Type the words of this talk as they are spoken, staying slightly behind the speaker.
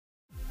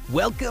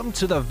Welcome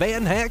to the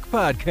VanHack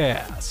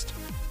Podcast,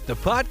 the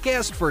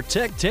podcast for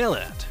tech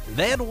talent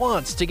that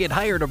wants to get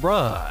hired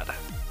abroad.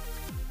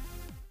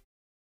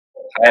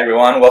 Hi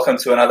everyone, welcome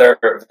to another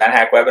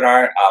VanHack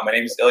webinar. My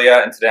name is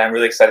Ilya, and today I'm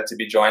really excited to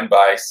be joined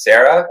by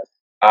Sarah.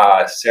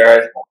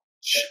 Sarah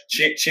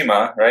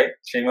Chima, right?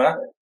 Chima,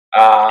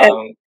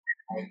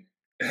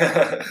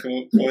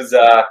 who's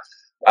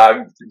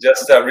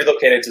just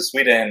relocated to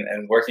Sweden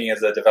and working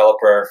as a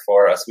developer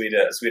for a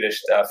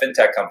Swedish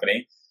fintech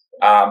company.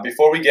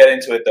 Before we get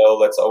into it, though,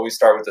 let's always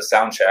start with the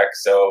sound check.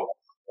 So,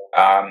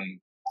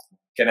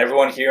 can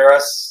everyone hear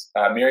us?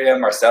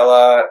 Miriam,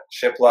 Marcella,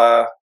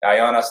 Shipla,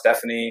 Iona,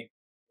 Stephanie,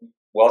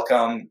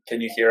 welcome.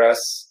 Can you hear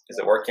us? Is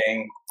it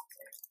working?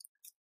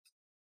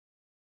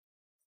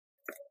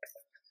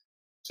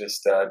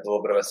 Just a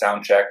little bit of a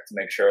sound check to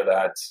make sure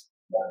that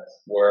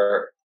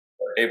we're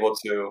able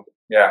to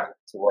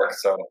work.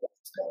 So,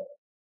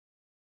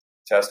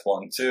 test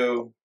 1,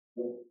 2.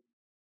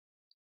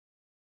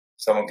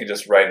 Someone can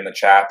just write in the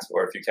chat,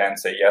 or if you can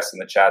say yes in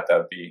the chat,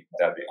 that'd be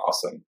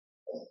awesome.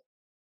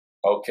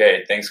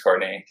 Okay, thanks,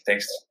 Courtney.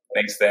 Thanks,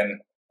 then,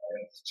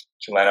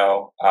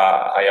 Chileno,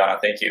 Ayana.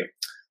 Thank you.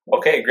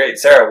 Okay, great,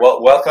 Sarah.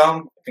 Well,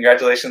 welcome.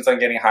 Congratulations on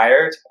getting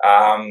hired.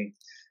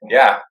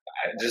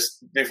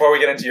 Just before we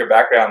get into your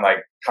background,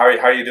 like, how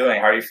are you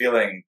doing? How are you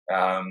feeling?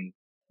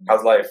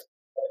 How's life?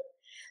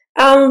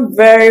 I'm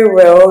very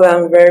well.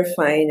 I'm very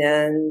fine,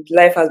 and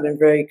life has been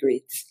very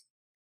great.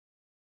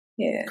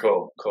 Yeah.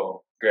 Cool.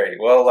 Great.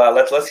 Well,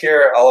 let's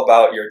hear all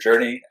about your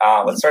journey.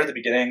 Let's start at the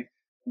beginning.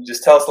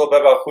 Just tell us a little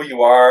bit about who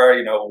you are.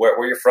 You know,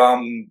 where you're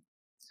from,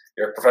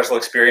 your professional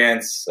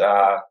experience.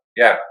 Tell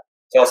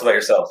us about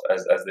yourself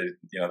as the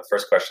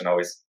first question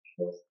always.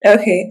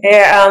 Okay.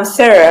 Yeah. I'm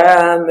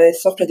Sarah. I'm a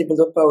software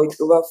developer with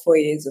over 4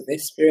 years of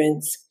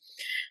experience.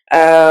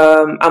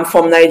 I'm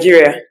from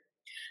Nigeria,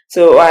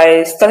 so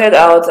I started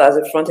out as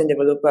a front-end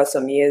developer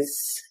some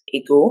years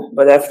ago,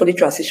 but I fully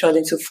transitioned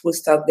into full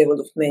stack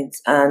development,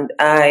 and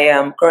I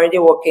am currently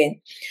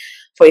working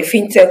for a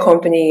fintech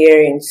company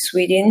here in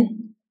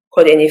Sweden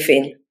called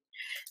Anyfin.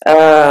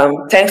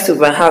 Thanks to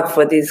VanHack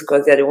for this,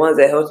 because they're the ones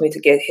that helped me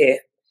to get here.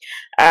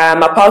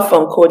 Apart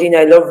from coding,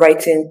 I love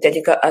writing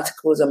technical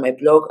articles on my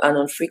blog and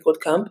on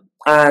FreeCodeCamp,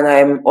 and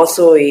I'm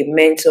also a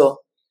mentor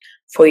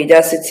for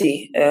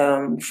Udacity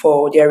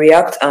for their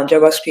React and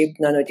JavaScript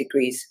nano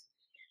degrees.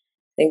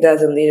 I think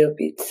that's a little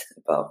bit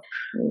about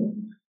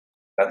me.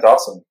 That's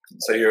awesome.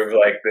 So you've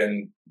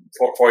been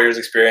 4 years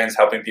experience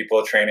helping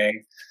people,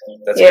 training.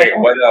 That's Yeah. great.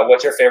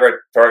 What's your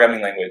favorite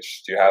programming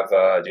language? Do you have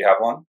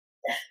one?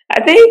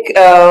 I think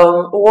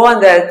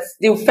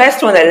the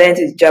first one I learned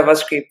is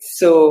JavaScript.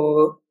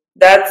 So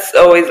that's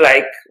always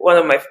one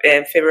of my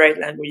favorite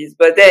languages.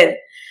 But then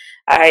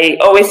I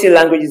always see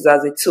languages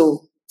as a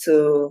tool.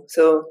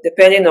 So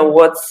depending on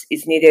what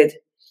is needed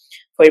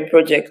for a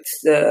project,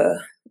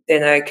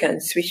 then I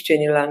can switch to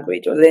any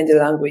language or learn the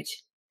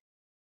language.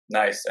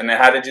 Nice. And then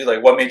how did you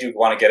what made you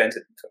want to get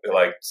into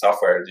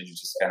software? Did you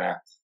just kind of?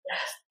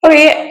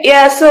 Okay,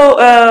 yeah. So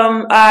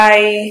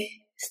I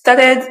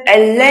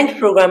learned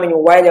programming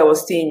while I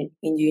was still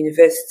in the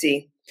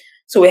university.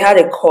 So we had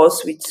a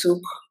course we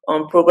took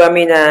on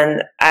programming,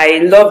 and I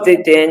loved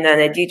it then, and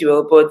I did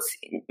well. But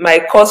my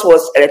course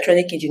was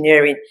electronic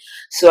engineering,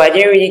 so I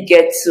didn't really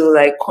get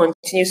to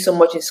continue so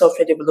much in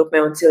software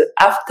development until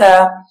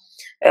after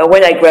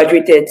when I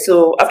graduated.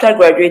 So after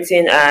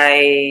graduating,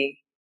 I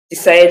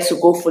decided to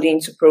go fully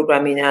into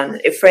programming, and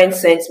a friend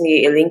sent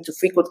me a link to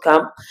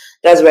FreeCodeCamp.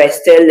 That's where I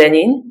started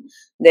learning.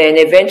 Then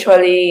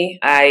eventually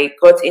I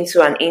got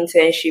into an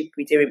internship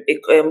with a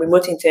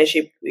remote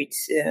internship with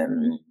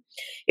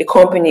a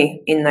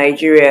company in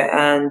Nigeria,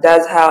 and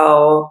that's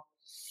how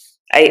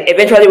I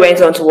eventually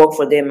went on to work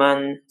for them,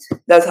 and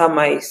that's how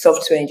my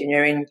software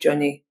engineering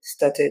journey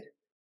started.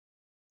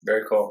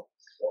 Very cool.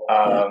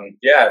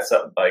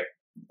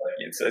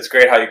 It's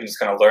great how you can just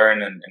kind of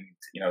learn and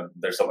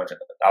there's so much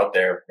out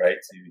there, right?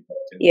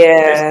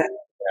 Yeah.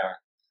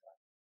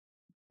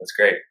 That's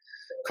great.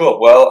 Cool.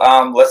 Well,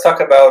 let's talk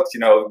about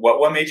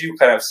what made you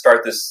kind of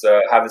start this,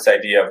 have this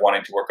idea of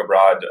wanting to work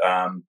abroad.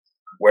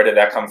 Where did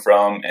that come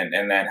from, and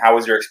then how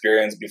was your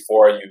experience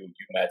before you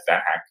met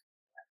VanHack?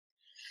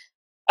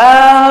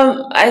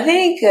 I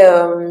think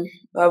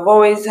I've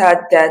always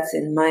had that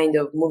in mind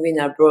of moving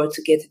abroad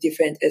to get a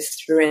different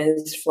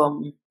experience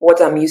from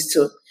what I'm used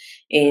to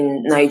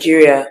in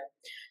Nigeria.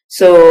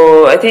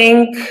 So I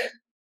think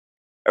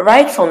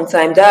right from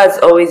time that has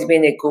always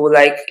been a goal.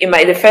 In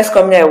the first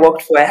company I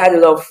worked for, I had a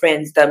lot of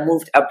friends that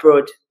moved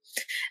abroad,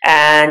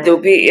 and they'll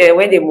be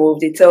when they move,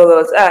 they tell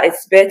us,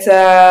 it's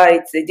better,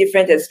 it's a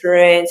different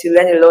experience. You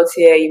learn a lot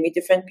here, you meet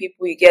different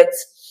people, you get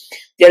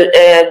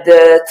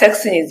the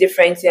texting is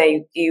different here,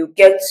 and you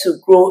get to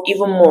grow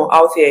even more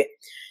out here.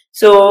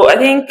 So I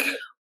think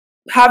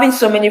having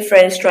so many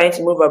friends trying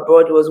to move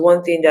abroad was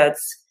one thing that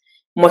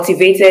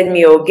motivated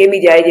me or gave me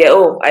the idea,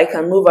 I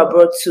can move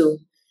abroad too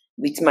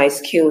with my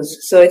skills.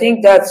 So I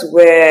think that's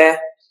where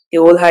the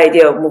whole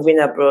idea of moving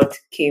abroad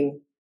came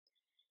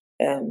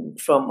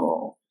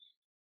from.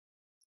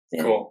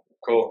 Yeah. Cool.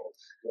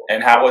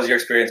 And how was your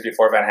experience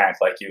before Van Hack?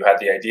 Like, you had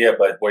the idea,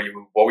 but what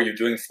were you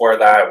doing for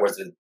that?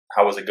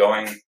 How was it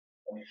going?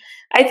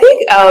 I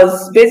think I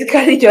was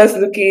basically just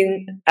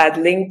looking at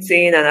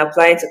LinkedIn and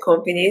applying to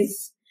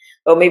companies,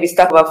 or maybe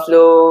Stack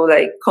Overflow,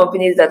 like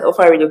companies that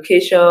offer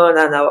relocation,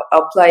 and I'll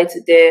apply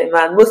to them.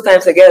 And most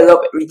times I get a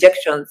lot of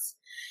rejections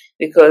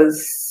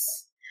because,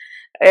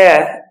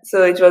 yeah,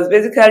 so it was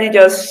basically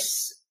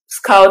just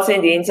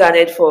scouting the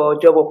internet for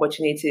job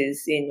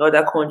opportunities in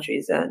other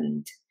countries.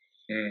 And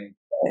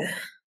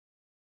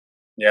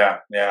yeah,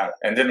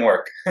 and didn't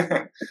work.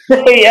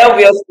 yeah,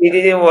 obviously it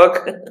didn't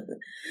work.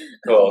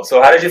 Cool.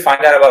 So how did you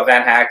find out about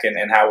Van Hack,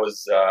 and how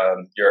was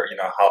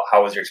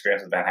how was your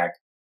experience with Van Hack?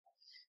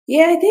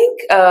 Yeah, I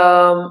think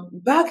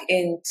back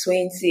in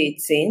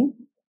 2018,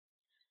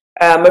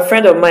 a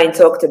friend of mine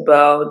talked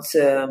about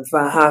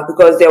Van Hack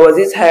because there was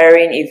this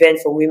hiring event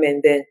for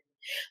women then.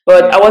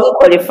 But I wasn't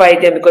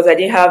qualified then because I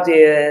didn't have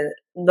the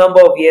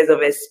number of years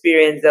of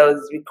experience that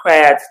was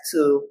required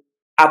to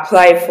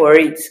apply for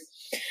it.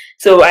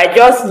 So I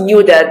just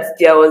knew that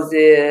there was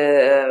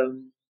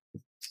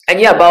I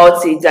knew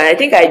about it, and I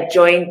think I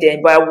joined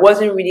then, but I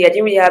didn't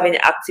really have any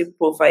active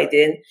profile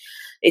then.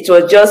 It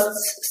was just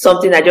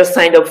something I just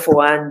signed up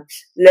for and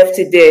left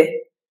it there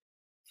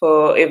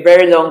for a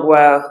very long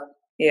while.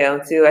 Yeah,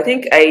 until I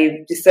think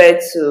I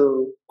decided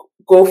to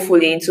go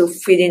fully into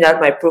filling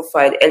out my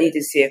profile early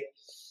this year.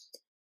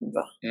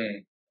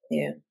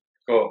 Yeah.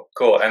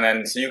 Cool. And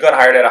then, so you got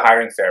hired at a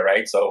hiring fair,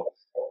 right? So,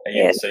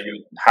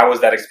 how was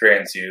that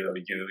experience? You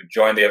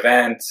joined the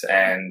event,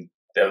 and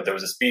there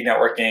was a speed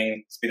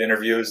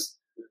interviews.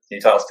 Can you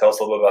tell us a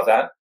little bit about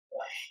that?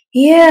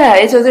 Yeah,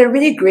 it was a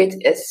really great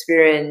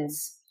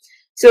experience.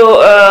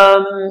 So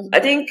I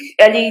think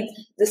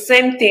the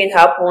same thing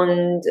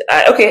happened.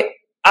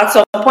 At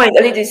some point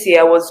early this year,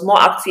 I was more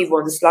active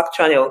on the Slack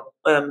channel,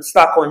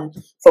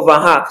 for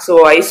Van Hack.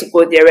 So I used to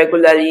go there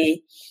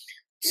regularly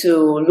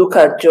to look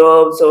at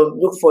jobs or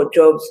look for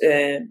jobs,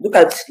 look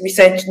at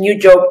recent new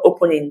job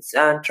openings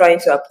and trying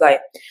to apply.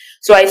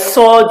 So I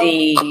saw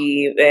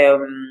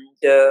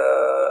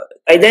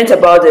I learned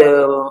about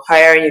the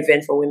hiring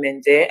event for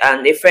women there,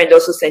 and a friend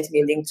also sent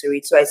me a link to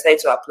it. So I decided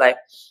to apply.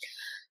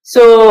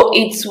 So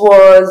it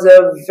was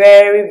a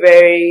very,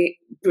 very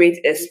great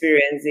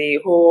experience, the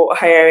whole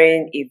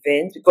hiring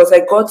event, because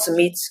I got to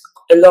meet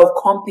a lot of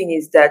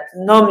companies that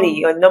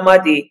normally on normal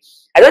day,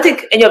 I don't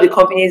think any of the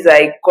companies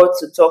I got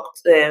to talk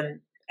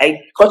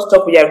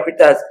with their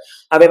recruiters.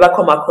 I've ever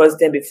come across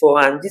them before,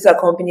 and these are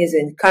companies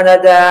in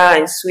Canada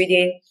and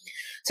Sweden.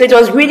 So it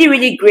was really,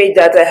 really great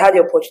that I had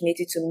the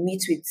opportunity to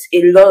meet with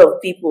a lot of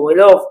people, a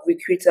lot of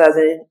recruiters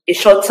in a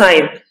short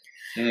time.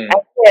 It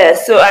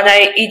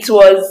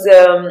was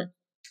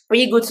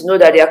really good to know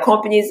that there are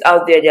companies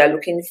out there that are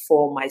looking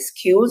for my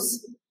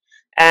skills,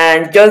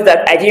 and just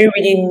that I didn't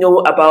really know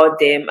about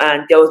them,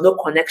 and there was no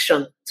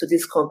connection to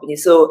this company.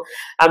 So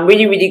I'm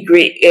really, really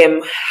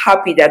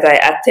happy that I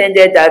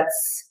attended that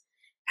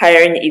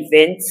hiring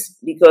event,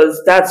 because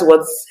that's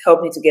what's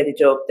helped me to get the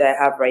job that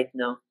I have right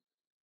now.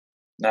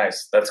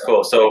 Nice. That's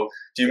cool. So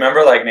do you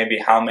remember like maybe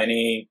how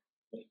many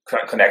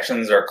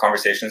connections or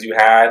conversations you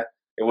had?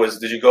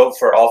 Did you go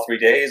for all 3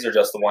 days or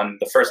just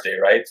the first day,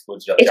 right?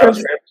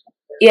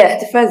 Yeah,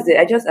 the first day.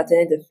 I just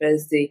attended the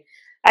first day.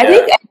 I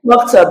think I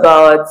talked to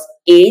about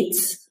 8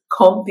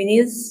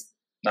 companies.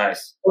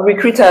 Nice.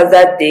 Recruiters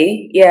that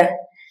day. Yeah,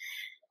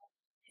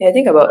 I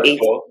think about 8.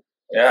 Cool.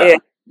 Yeah,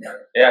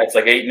 it's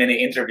like 8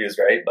 mini interviews,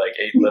 right? Like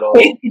 8 little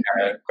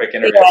quick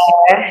interviews.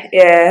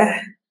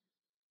 Yeah.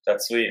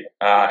 That's sweet.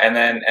 And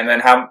then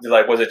how,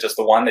 like, was it just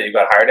the one that you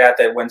got hired at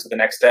that went to the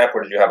next step,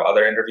 or did you have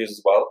other interviews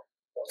as well?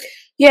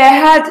 Yeah, I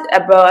had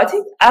I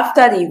think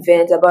after the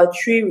event, about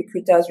 3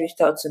 recruiters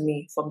reached out to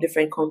me from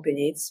different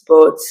companies.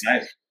 But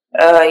nice.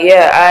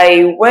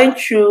 I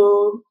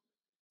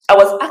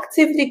was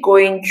actively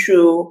going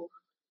through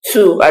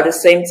 2 at the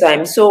same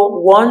time. So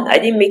one, I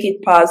didn't make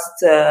it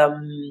past a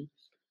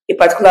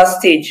particular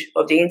stage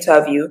of the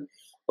interview,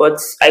 but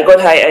I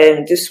got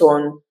hired. This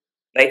one,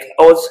 like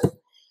I was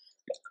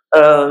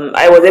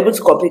able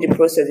to complete the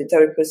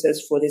interview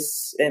process for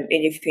this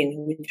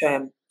anything which I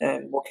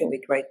am working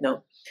with right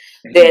now.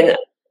 Mm-hmm. Then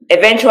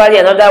eventually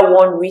another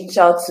one reached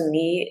out to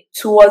me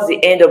towards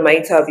the end of my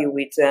interview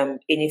with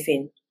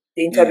anything,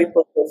 the interview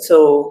process.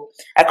 So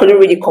I couldn't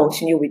really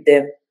continue with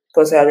them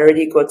because I had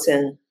already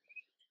gotten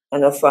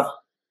an offer.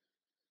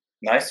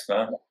 Nice,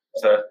 man.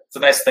 It's a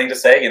nice thing to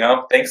say,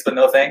 thanks but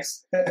no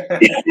thanks.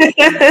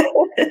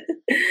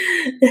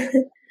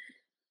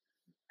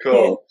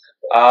 Cool.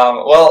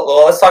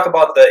 Well, let's talk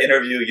about the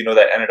interview,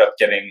 that ended up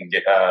getting,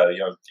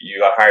 you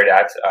got hired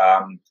at.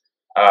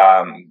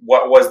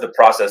 What was the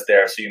process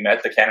there? So you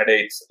met the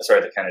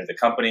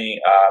company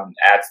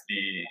at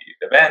the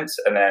event,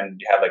 and then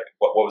you had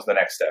what was the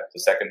next step? The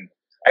second,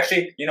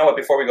 actually, you know what?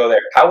 Before we go there,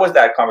 how was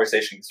that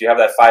conversation? Because you have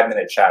that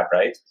 5-minute chat,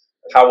 right?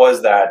 How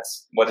was that?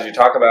 What did you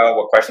talk about?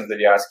 What questions did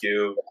he ask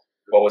you?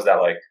 What was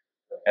that like?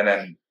 And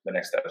then the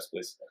next steps,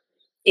 please.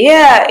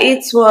 Yeah,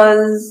 it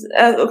was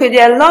okay.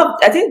 There are a lot.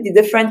 I think the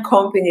different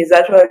companies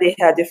actually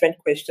had different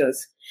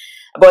questions.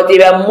 but they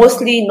were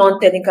mostly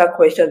non-technical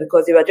questions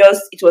because it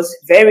was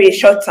very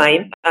short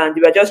time and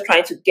they were just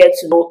trying to get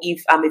to know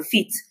if I'm a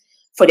fit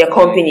for their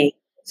company.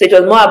 So it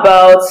was more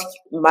about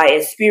my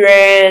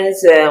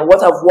experience,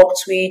 what I've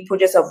worked with,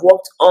 projects I've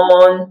worked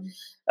on.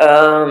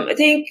 I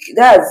think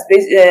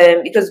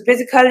it was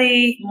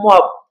basically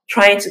more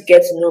trying to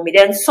get to know me.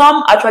 Then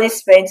some actually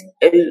spent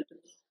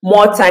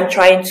more time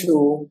trying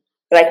to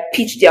like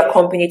pitch their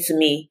company to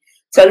me,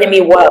 telling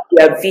me what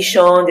their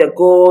vision, their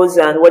goals,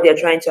 and what they're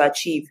trying to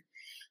achieve.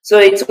 So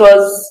it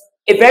was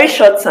a very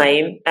short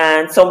time,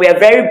 and some were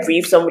very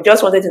brief. Some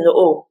just wanted to know,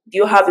 oh, do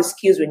you have the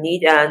skills we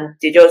need? And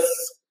they just,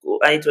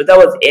 and that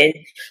was the end.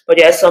 But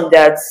there are some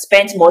that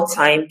spent more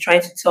time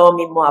trying to tell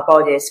me more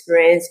about their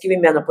experience,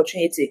 giving me an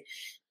opportunity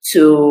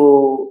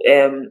to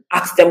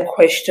ask them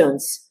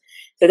questions.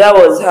 So that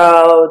was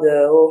how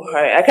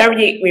I can't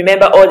really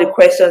remember all the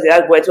questions they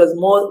had, but it was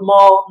more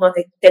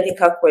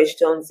non-technical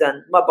questions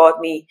and more about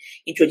me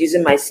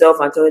introducing myself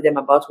and telling them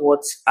about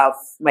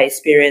my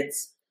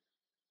experience.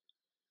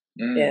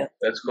 Yeah,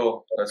 that's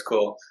cool. That's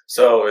cool.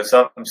 So it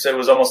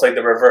was almost like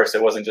the reverse.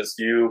 It wasn't just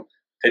you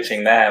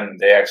pitching them;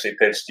 they actually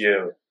pitched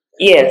you.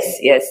 Yes,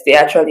 they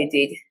actually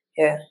did.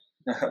 Yeah,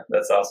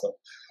 that's awesome.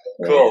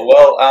 Cool.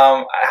 Well,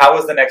 how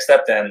was the next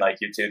step then? Like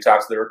you two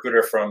talked to the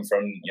recruiter from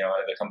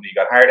the company you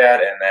got hired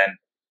at, and then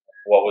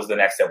what was the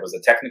next step? Was it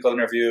a technical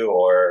interview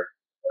or?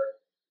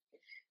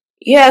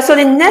 Yeah. So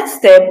the next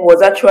step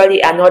was actually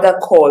another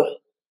call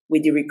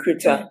with the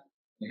recruiter.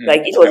 Mm-hmm.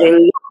 Like it was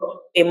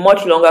a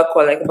much longer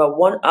call, like about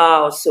 1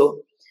 hour or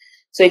so.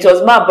 So it was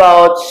more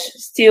about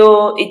she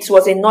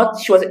was a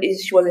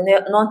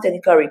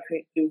non-technical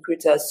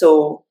recruiter.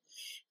 So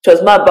it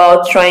was more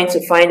about trying to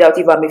find out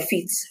if I'm a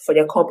fit for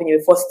their company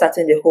before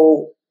starting the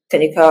whole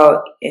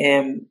technical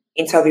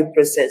interview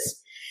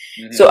process.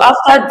 Mm-hmm. So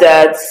after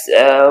that,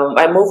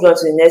 I moved on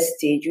to the next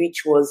stage,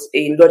 which was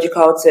a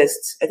logical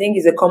test. I think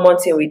it's a common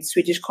thing with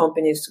Swedish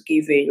companies to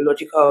give a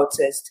logical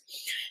test.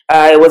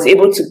 I was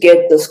able to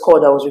get the score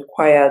that was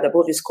required,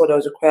 above the score that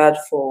was required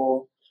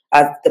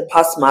at the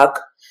pass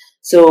mark.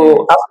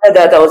 So after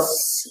that,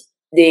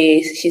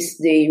 the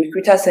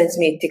recruiter sent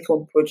me a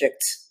take-home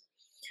project,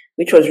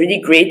 which was really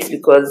great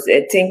because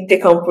I think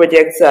take-home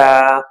projects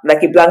are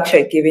like a blank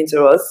check given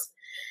to us.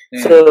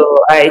 So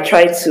I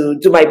tried to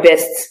do my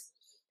best,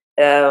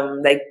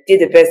 did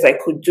the best I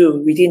could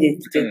do within the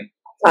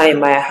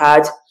time I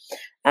had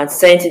and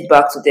sent it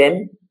back to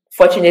them.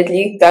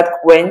 Fortunately,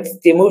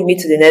 they moved me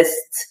to the next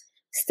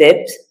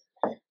step.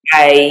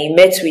 I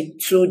met with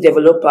 2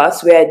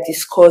 developers where I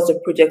discussed the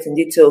project in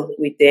detail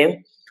with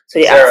them.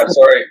 So Sarah,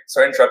 sorry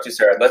to interrupt you,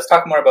 Sarah. Let's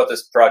talk more about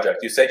this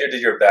project. You said you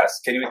did your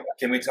best.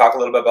 Can we talk a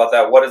little bit about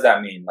that? What does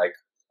that mean? Like,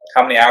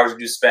 how many hours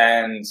did you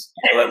spend?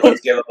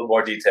 Let's get a little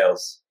more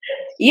details.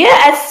 Yeah,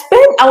 I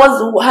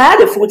had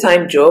a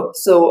full-time job,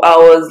 so I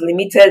was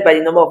limited by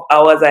the number of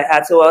hours I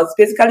had. So I was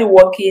basically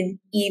working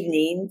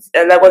evenings,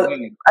 and I was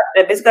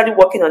basically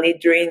working on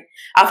it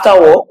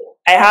after work.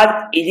 I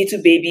had a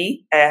little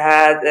baby. So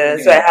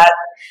I had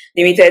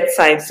limited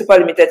time, super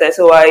limited time.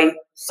 So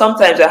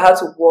sometimes I had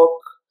to work.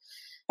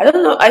 I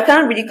don't know. I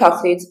can't really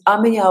calculate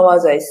how many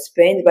hours I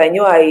spent, but I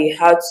knew I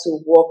had to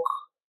work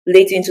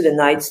late into the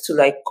night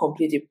to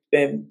complete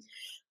the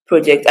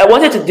project. I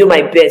wanted to do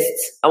my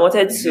best. I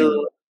wanted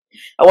to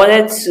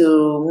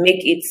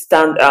make it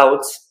stand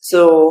out.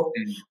 So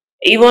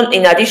even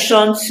in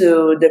addition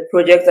to the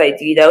project I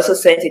did, I also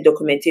sent a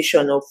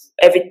documentation of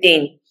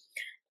everything,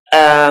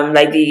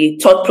 like the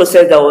thought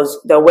process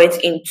that went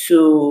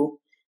into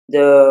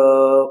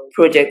the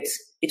project.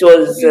 It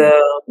was.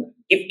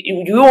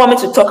 If you want me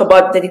to talk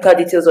about technical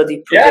details of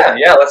the project?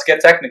 Yeah, let's get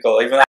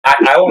technical. Even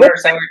I won't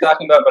understand what you're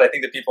talking about, but I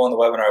think the people on the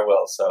webinar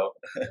will. So.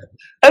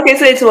 Okay,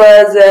 so it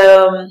was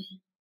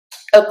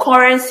a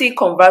currency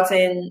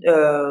converting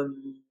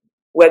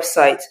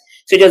website.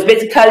 So it was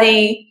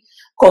basically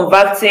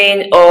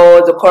converting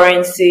all the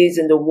currencies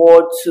in the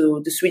world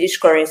to the Swedish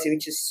currency,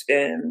 which is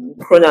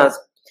kronas.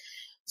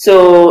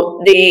 So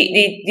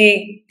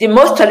the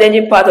most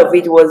challenging part of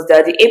it was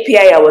that the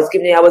API I was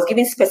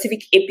given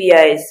specific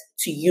APIs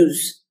to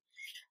use.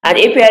 And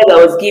the API that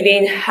I was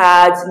given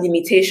had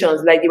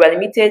limitations, like they were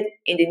limited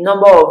in the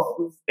number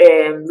of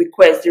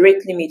requests. The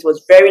rate limit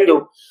was very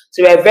low.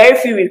 So there were very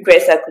few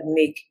requests I could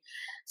make.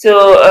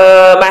 So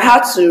I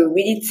had to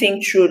really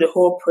think through the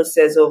whole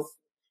process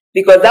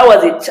because that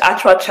was the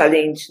actual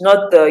challenge,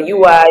 not the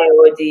UI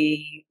or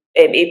the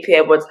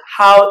API, but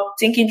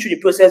thinking through the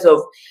process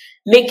of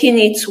making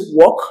it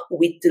work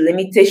with the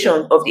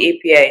limitation of the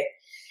API.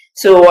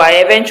 So I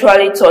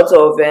eventually thought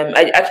of,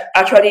 I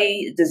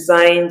actually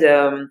designed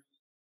in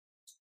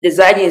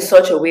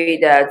such a way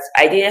that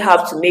I didn't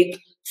have to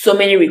make so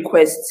many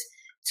requests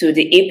to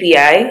the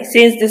API,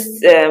 since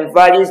these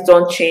values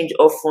don't change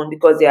often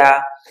because they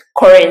are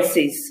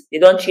currencies. They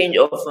don't change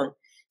often.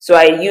 So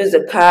I use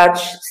the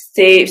cache,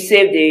 save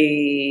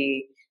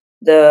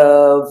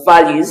the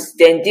values,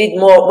 then did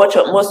most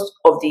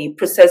of the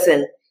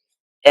processing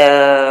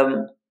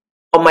on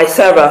my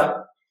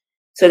server.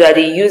 so that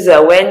the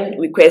user, when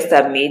requests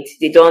are made,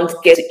 they don't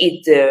get to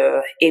eat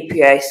the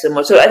API so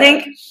much. So I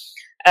think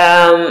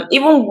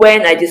even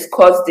when I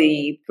discussed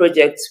the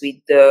project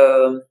with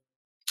the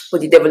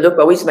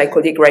developer, which is my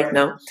colleague right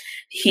now,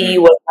 he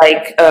was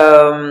like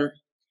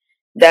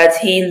that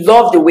he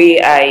loved the way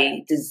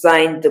I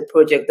designed the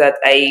project, that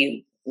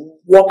I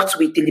worked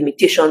with the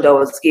limitation that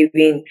was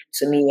given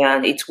to me,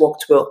 and it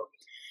worked well.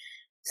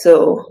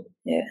 So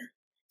yeah,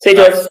 so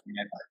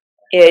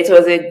it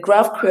was a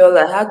GraphQL.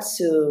 I had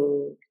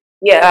to,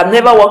 I've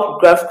never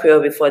worked with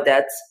GraphQL before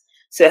that,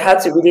 so I had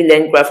to really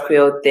learn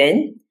GraphQL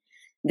then.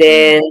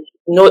 Then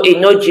a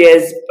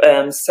Node.js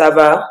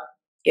server,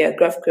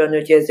 GraphQL,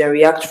 Node.js, then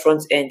React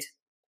front end.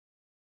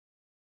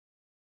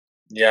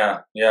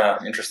 Yeah,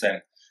 interesting.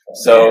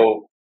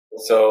 So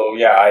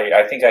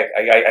I think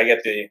I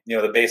get the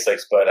the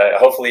basics, but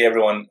hopefully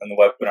everyone in the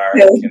webinar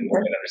can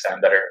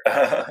understand better.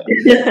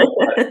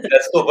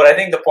 That's cool. But I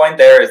think the point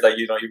there is that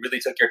you really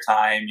took your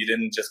time. You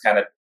didn't just kind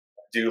of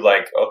do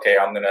like, okay,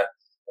 I'm gonna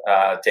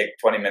take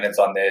 20 minutes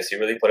on this. You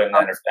really put in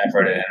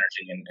effort and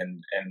energy,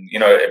 and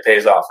it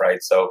pays off,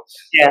 right? So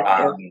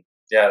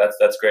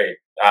that's great.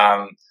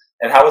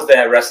 And how was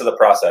the rest of the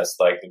process?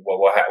 Like,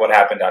 what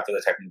happened after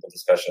the technical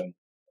discussion?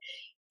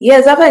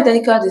 Yes, after a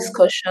technical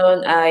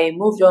discussion, I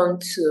moved on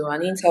to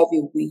an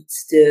interview with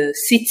the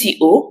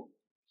CTO.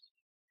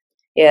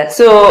 Yeah,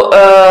 so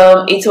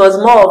it was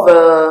more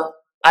of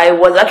I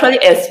was actually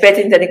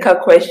expecting technical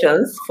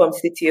questions from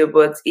CTO,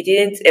 but it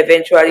didn't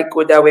eventually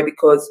go that way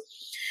because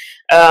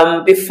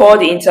before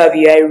the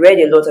interview, I read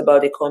a lot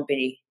about the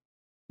company.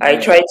 I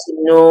tried to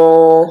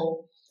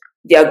know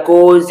their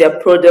goals, their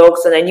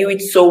products, and I knew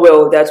it so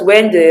well that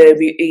when the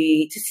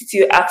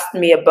CTO asked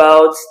me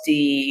about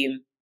the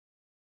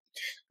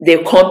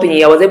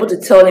company, I was able to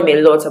tell him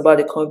a lot about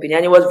the company,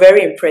 and he was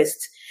very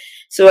impressed.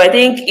 So I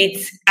think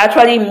it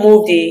actually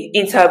moved the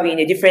interview in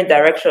a different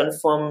direction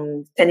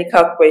from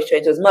technical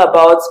questions. It was more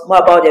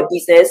about their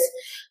business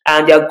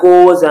and their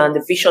goals and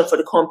the vision for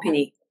the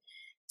company.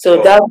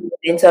 So that was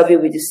the interview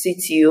with the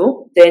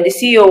CTO. Then the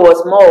CEO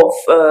was more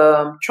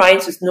of trying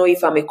to know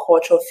if I'm a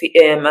culture fit,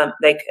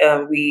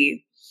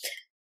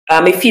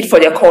 I'm a fit for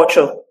their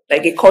culture,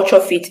 like a culture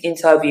fit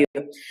interview.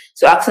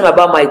 So asking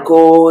about my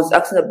goals,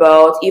 asking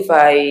about if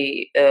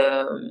I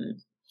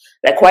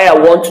why I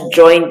want to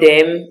join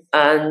them,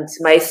 and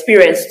my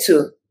experience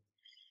too.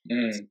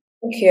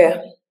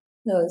 Yeah.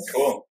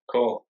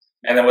 Cool.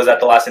 And then was that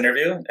the last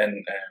interview?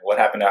 And what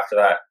happened after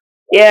that?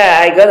 Yeah,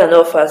 I got an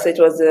offer. So it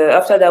was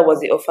after that was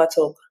the offer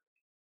talk.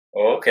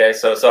 Okay,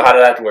 so how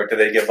did that work? Did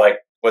they give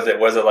like was it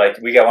like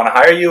we want to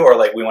hire you, or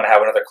like we want to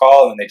have another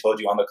call, and they told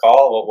you on the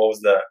call? What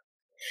was the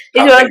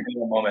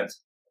moment?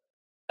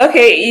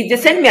 Okay, they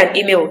sent me an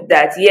email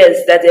that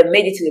yes, that they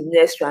made it to the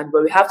next round,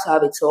 but we have to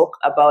have a talk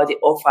about the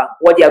offer,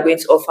 what they are going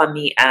to offer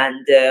me,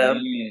 and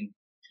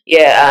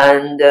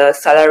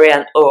salary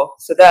and all.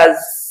 So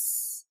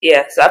that's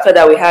So after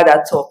that, we had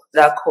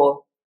that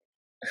call.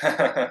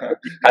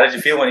 How did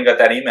you feel when you got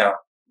that email?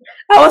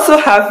 I was so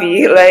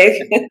happy.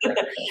 Like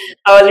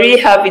I was really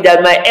happy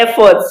that my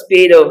efforts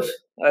paid off.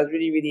 I was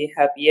really, really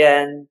happy,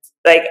 and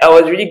like I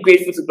was really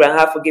grateful to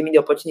Graham for giving me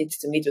the opportunity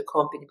to meet the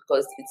company,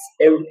 because it's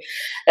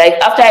like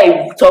after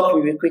I talked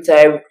with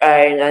recruiter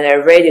and I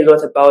read a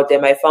lot about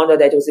them, I found out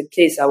that it was a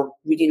place I would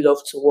really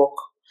love to work.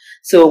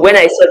 So when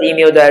I saw the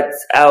email that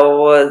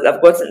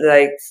I've gotten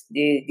like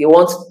they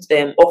want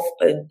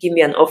to give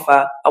me an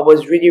offer, I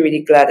was really,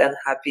 really glad and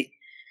happy.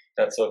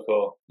 That's so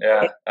cool.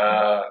 Yeah.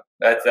 I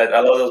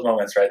love those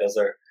moments, right? Those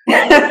are. Do you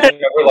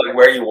remember like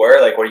where you were?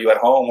 Like, were you at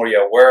home? Were you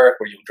at work?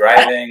 Were you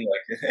driving?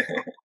 Like,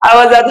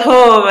 I was at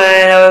home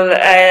and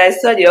I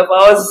saw the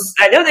offer.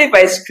 I don't know if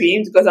I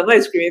screamed, because I'm not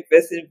a screaming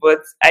person, but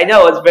I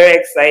know I was very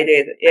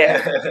excited.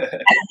 Yeah.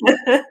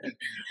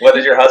 What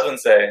did your husband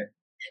say?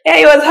 Yeah,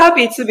 he was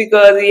happy too,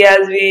 because he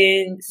has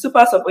been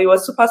he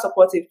was super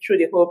supportive through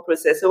the whole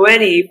process. So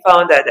when he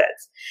found out that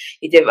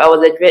I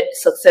was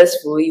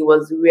successful,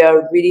 we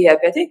are really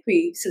happy. I think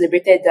we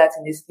celebrated that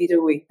in this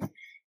little way.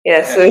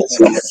 Yeah, so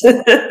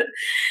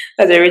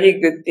that's a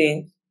really good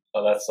thing.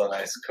 Oh, that's so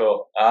nice.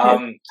 Cool.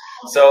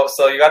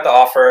 So you got the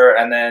offer,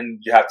 and then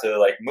you have to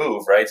like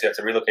move, right? So you have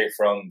to relocate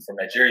from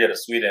Nigeria to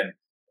Sweden.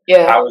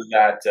 Yeah. How was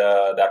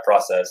that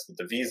process with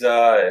the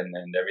visa and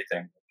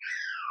everything?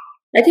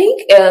 I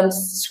think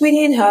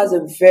Sweden has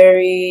a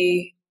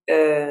very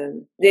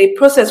the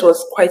process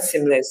was quite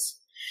seamless.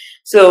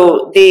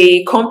 So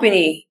the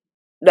company,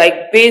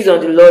 like based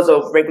on the laws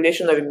of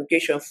regulation of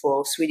immigration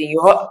for Sweden,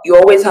 you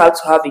always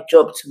have to have a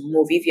job to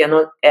move if you're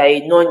not a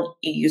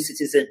non-EU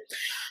citizen.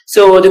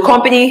 So the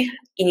company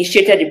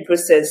initiated the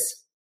process.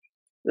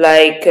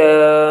 Like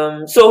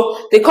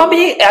so the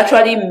company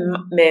actually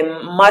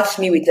matched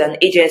me with an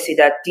agency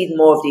that did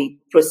more of the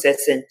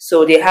processing.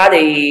 So they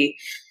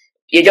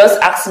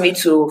just asked me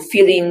to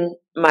fill in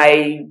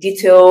my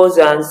details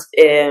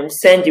and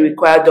send the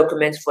required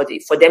documents for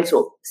them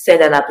to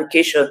send an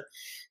application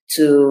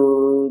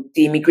to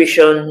the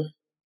immigration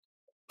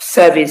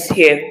service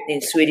here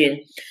in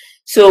Sweden.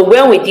 So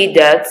when we did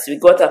that, we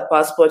got our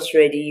passports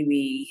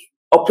ready.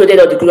 uploaded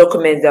all the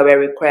documents that were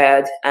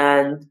required,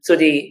 and so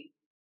they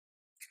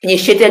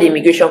initiated the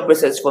immigration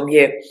process from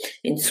here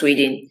in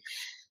Sweden.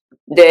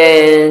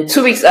 Then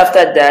 2 weeks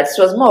after that, it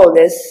was more or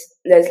less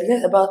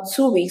about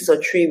 2 weeks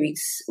or 3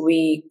 weeks.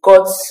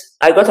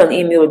 I got an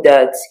email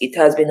that it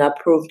has been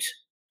approved.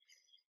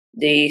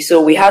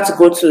 So we had to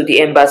go to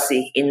the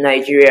embassy in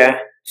Nigeria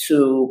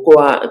to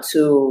go out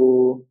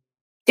to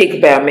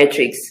take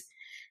biometrics.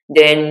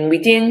 Then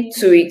within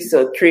 2 weeks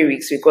or 3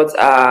 weeks, we got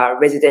our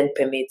resident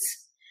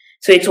permits.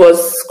 So it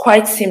was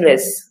quite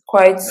seamless,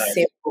 quite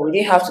simple. We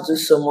didn't have to do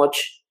so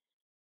much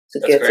to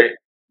That's get great. it.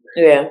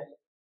 Yeah.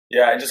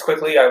 Yeah, and just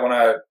quickly, I want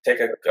to take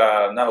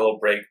not a little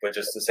break, but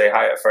just to say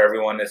hi for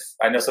everyone. If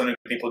I know so many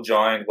people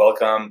joined,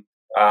 welcome.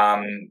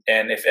 And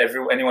if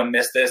anyone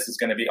missed this, it's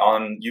going to be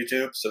on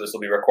YouTube, so this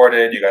will be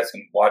recorded. You guys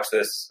can watch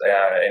this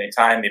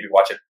anytime. Maybe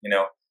watch it,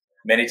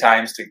 many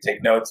times to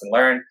take notes and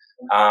learn.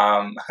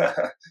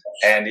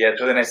 And yeah,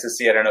 it's really nice to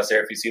see. I don't know,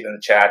 Sarah, if you see it in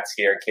the chats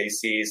here.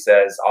 KC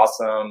says,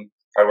 "Awesome,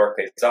 hard work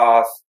pays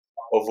off."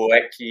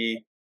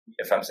 Ovoeki,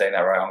 if I'm saying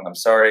that wrong, I'm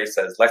sorry.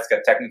 Says, "Let's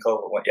get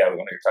technical." Yeah, we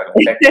want to talk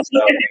about technical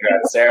stuff.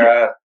 Congrats,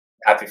 Sarah.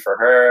 Happy for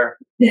her.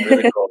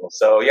 Really cool.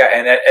 So yeah,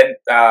 and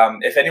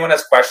if anyone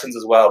has questions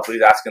as well,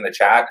 please ask in the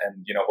chat,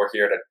 and we're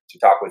here to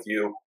talk with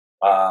you,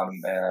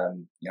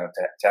 and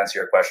to answer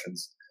your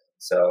questions.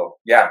 So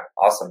yeah,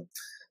 awesome.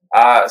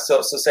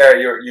 So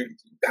Sarah,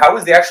 how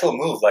was the actual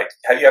move? Like,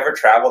 have you ever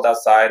traveled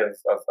outside of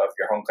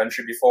your home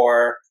country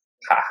before?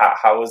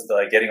 How was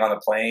the getting on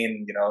the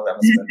plane? That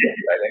must have been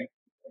exciting.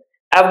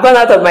 I've gone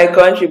out of my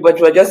country, but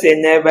it was just a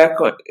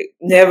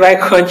nearby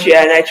country,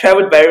 and I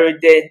traveled by road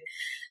then.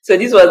 So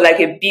this was like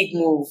a big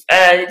move,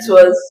 and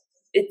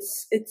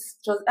it's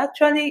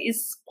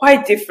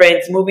quite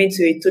different moving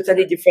to a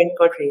totally different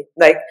country.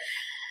 Like,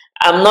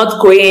 I'm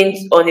not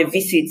going on a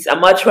visit.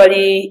 I'm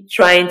actually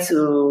trying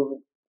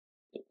to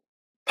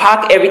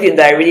pack everything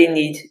that I really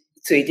need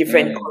to a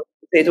different country.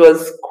 It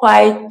was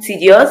quite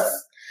tedious,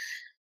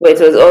 but it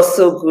was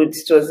also good.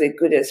 It was a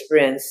good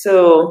experience.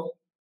 So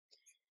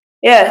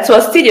yeah, it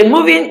was tedious.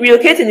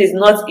 Relocating is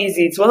not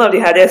easy. It's one of the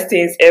hardest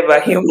things ever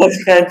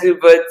humans can do,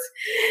 but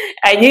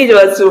I knew it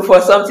was for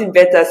something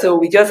better, so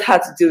we just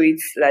had to do it,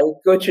 like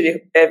go through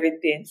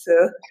everything. So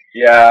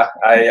yeah,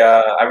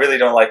 I really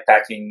don't like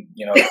packing,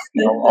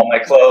 all my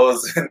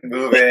clothes and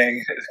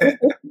moving.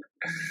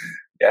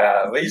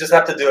 Yeah, but you just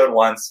have to do it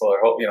once, or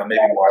maybe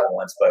more than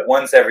once, but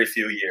once every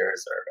few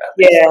years, or at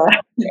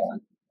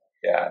least.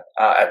 Yeah,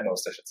 at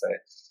most, I should say.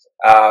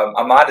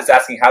 Ahmad is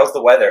asking, how's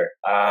the weather?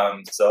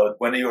 So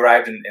when you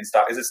arrived in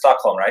Stockholm, is it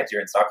Stockholm, right?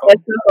 You're in Stockholm?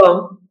 Yes,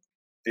 Stockholm.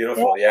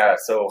 Beautiful, yeah.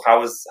 So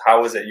how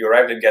was it? You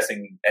arrived, I'm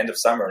guessing, end of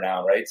summer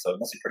now, right? So it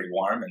must be pretty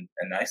warm and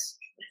nice.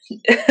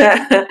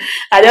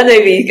 I don't know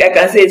if I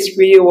can say it's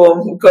pretty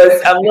warm because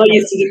I'm not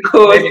used to the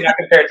cold. Maybe not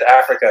compared to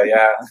Africa,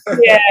 yeah.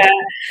 Yeah.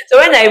 So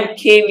when I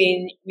came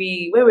in,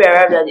 when we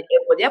arrived at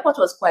the airport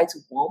was quite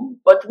warm.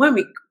 But when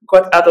we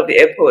got out of the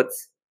airport,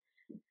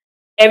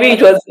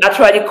 it was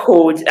actually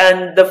cold,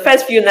 and the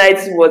first few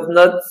nights were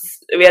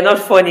not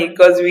funny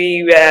because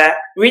we were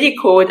really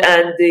cold,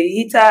 and the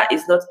heater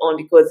is not on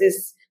because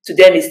to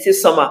them it's still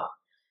summer.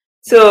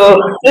 So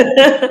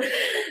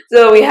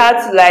so we had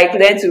to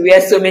learn to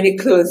wear so many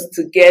clothes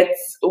to get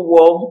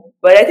warm.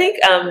 But I think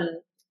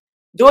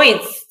though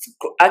it's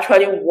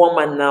actually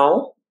warmer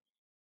now,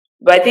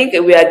 but I think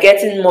we are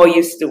getting more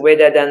used to the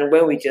weather than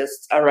when we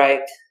just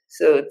arrived.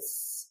 So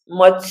it's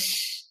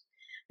much.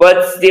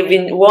 But they've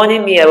been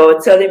telling me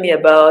about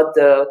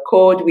the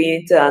cold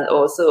winter, and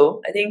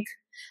also I think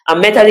I'm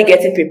mentally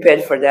getting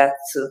prepared for that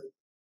too.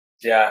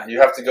 Yeah,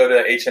 you have to go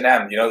to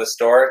H&M. You know the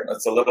store?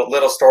 It's a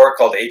little store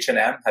called H&M.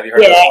 Have you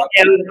heard of this one?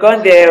 Yeah, we've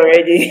gone there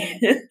already.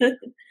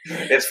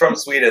 It's from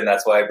Sweden.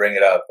 That's why I bring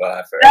it up.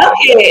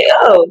 Okay.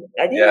 Oh,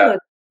 I didn't know.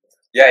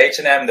 Yeah,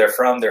 H&M. They're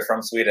from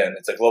Sweden.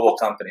 It's a global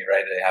company,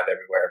 right? They have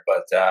everywhere,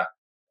 but.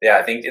 Yeah,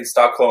 I think in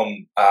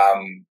Stockholm,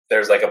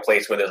 there's a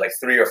place where there's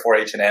 3 or 4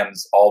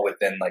 H&Ms all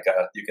within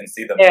you can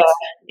see them.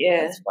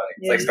 Yeah, it's funny.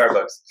 It's like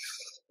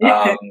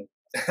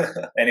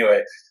Starbucks.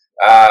 Anyway,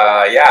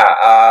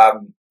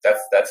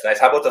 that's nice.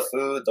 How about the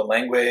food, the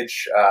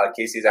language?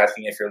 Casey's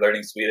asking if you're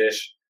learning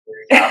Swedish.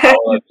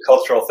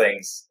 Cultural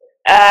things.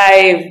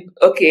 I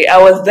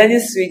was learning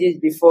Swedish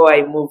before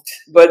I moved,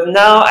 but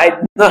now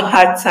I've not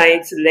had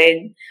time to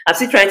learn. I'm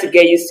still trying to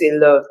get used to a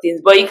lot of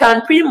things, but you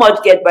can pretty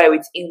much get by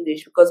with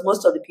English because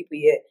most of the people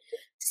here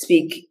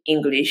speak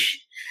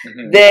English.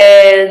 Mm-hmm.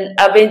 Then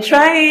I've been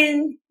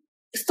trying.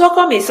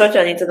 Stockholm is such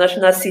an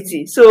international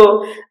city,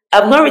 so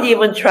I've not really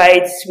even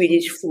tried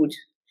Swedish food.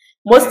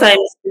 Most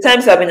the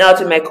times I've been out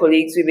with my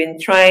colleagues, we've been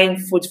trying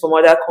food from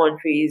other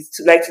countries.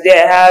 So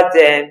today I had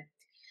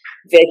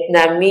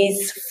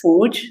Vietnamese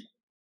food.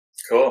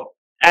 Cool.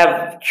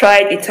 I've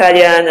tried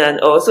Italian, and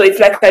also it's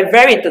a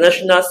very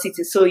international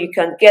city, so you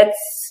can get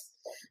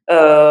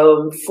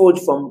food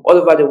from all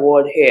over the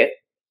world here.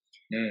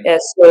 Yeah,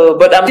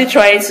 but I'm still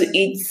trying to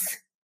eat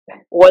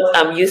what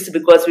I'm used to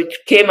because we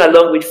came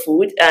along with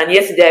food, and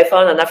yesterday I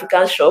found an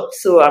African shop,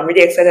 so I'm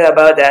really excited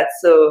about that.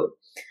 So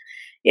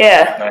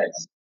yeah.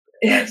 Nice.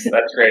 Nice.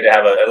 That's great to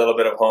have a little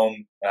bit of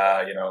home.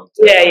 That's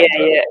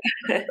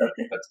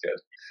good.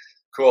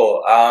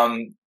 Cool.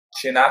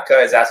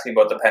 Chinaka is asking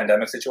about the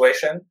pandemic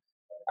situation.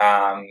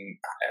 How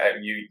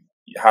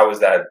is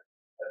that?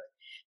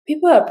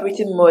 People are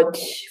pretty much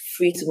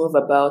free to move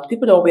about.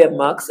 People don't wear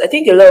masks. I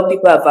think a lot of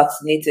people are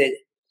vaccinated.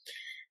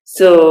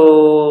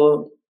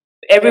 So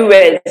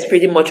everywhere is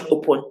pretty much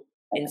open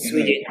in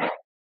Sweden.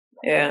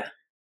 Yeah.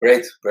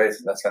 Great.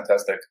 That's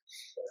fantastic.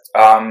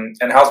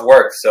 And how's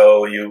work?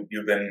 So did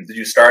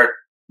you start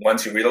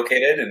once you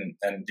relocated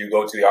and do you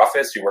go to the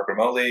office? Do you work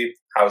remotely?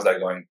 How is that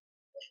going?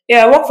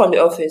 Yeah, I work from the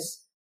office.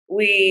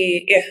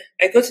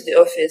 I go to the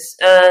office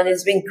and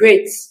it's been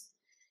great.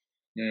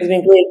 It's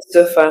been great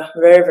so far.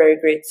 Very, very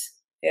great.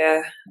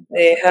 Yeah.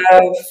 They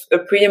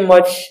have pretty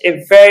much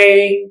a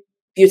very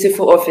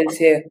beautiful office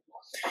here.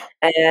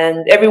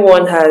 And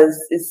everyone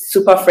is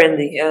super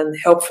friendly and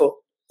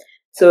helpful.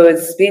 So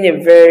it's been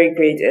a very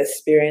great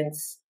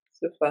experience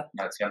so far.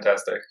 That's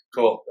fantastic.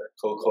 Cool.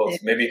 Yeah.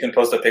 Maybe you can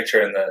post a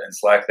picture in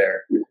Slack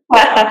there.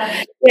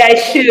 Yeah, I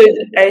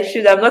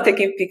should. I'm not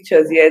taking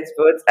pictures yet,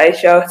 but I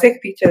shall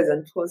take pictures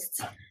and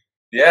post.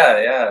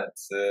 Yeah.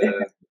 It's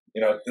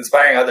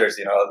inspiring others.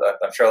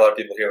 I'm sure a lot of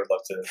people here would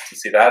love to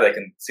see that. They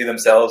can see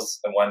themselves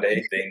in one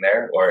day being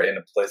there or in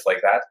a place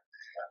like that.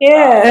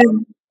 Yeah.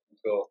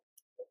 Cool.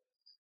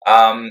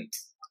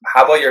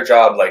 How about your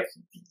job? Like,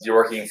 you're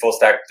working full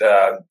stack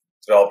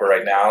developer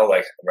right now,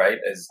 like, right?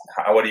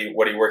 What are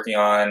you working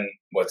on?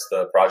 What's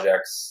the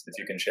projects? If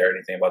you can share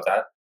anything about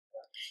that.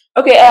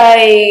 Okay,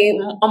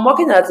 I'm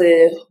working as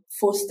a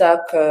full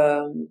stack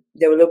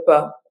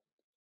developer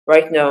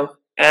right now,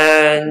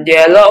 and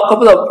there are a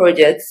couple of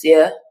projects.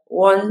 Yeah,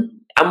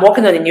 I'm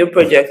working on a new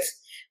project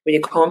with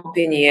a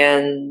company,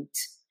 and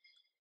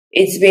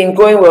it's been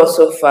going well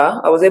so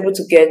far. I was able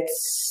to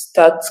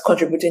start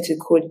contributing to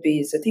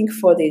Codebase, I think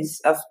 4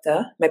 days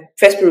after. My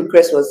first pull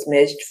request was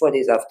merged 4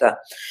 days after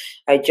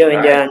I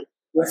joined, right. And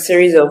a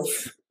series of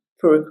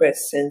pull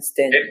requests since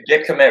then.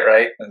 Git commit,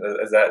 right?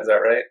 Is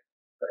that right?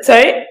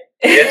 Sorry?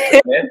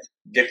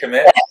 Git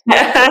commit?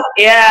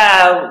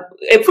 Yeah,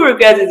 a pull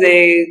request is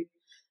a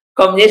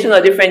combination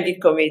of different Git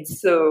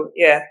commits, so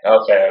yeah.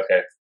 Okay.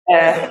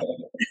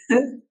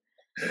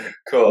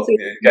 Cool.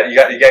 You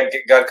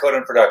got code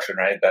in production,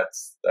 right?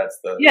 That's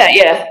the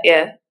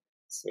yeah.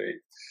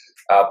 Sweet.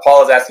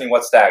 Paul is asking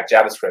what stack?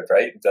 JavaScript,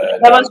 right?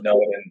 Node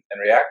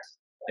and React.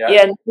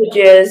 Yeah,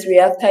 Node.js,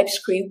 React,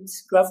 TypeScript,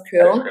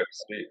 GraphQL,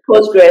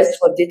 Postgres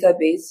for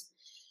database.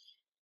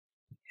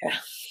 Yeah.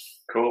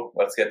 Cool.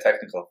 Let's get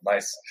technical.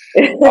 Nice.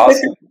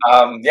 Awesome.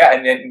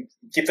 And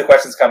keep the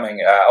questions coming.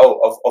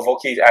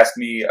 Avoki asked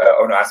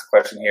a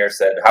question here.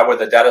 Said, how were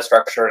the data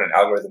structure and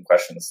algorithm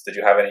questions? Did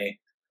you have any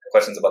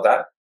questions about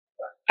that?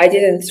 I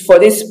didn't for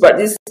this, but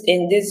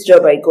in this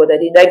job I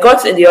didn't. I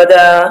got in the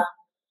other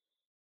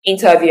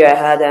interview I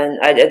had, and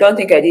I don't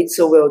think I did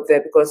so well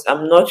there because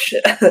I'm not sure.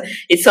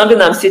 It's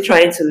something I'm still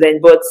trying to learn.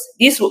 But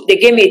they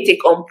gave me a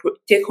take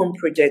home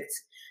project,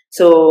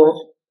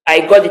 so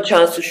I got the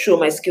chance to show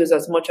my skills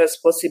as much as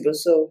possible.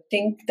 So I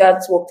think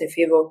that's worked in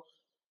favor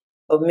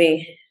of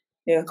me.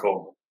 Yeah.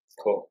 Cool.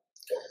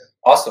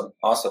 Awesome.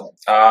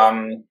 All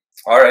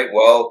right.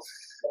 Well,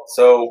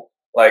 so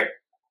like,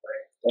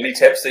 any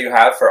tips that you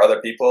have for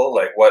other people?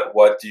 Like,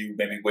 what do you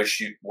maybe wish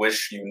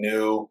you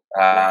knew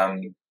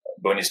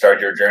when you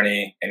started your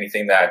journey?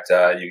 Anything that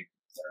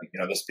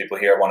there's people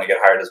here want to get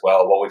hired as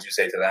well. What would you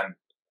say to them?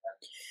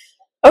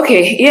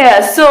 Okay,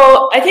 yeah.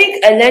 So I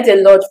think I learned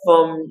a lot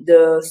from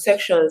the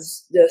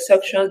sections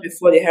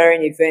before the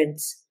hiring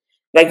event,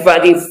 like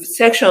the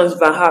sections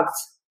Van Haak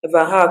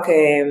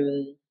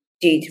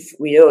did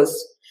with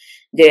us.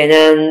 Then,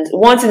 and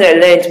one thing I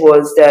learned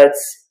was that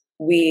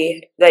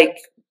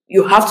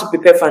you have to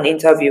prepare for an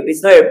interview.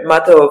 It's not a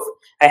matter of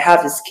I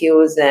have the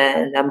skills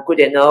and I'm good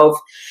enough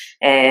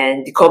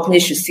and the company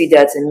should see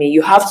that in me.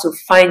 You have to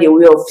find a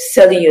way of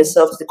selling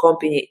yourself to the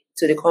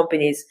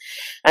companies.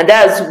 And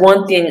that's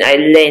one thing I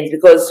learned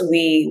because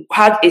we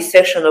had a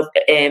section of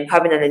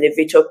having an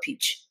elevator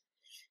pitch.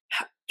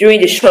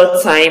 During the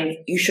short time,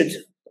 you should,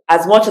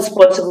 as much as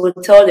possible,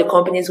 tell the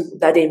companies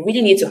that they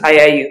really need to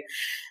hire you.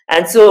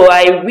 And so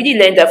I really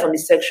learned that from the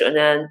section,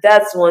 and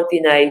that's one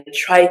thing I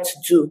try to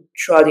do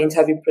throughout the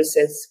interview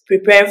process,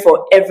 preparing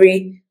for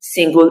every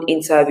single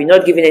interview,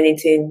 not giving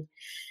anything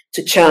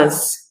to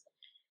chance.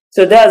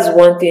 So that's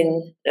one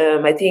thing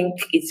I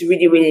think it's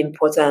really, really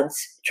important.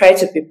 Try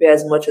to prepare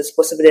as much as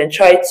possible and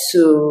try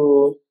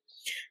to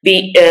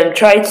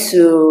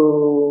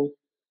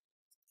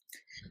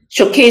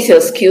showcase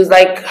your skills.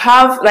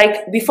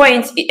 Before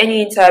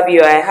any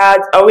interview, I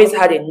always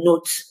had a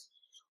note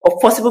of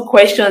possible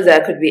questions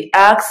that could be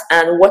asked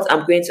and what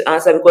I'm going to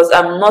answer, because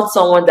I'm not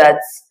someone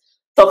that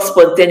talks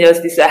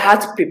spontaneously, so I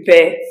had to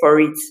prepare for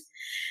it.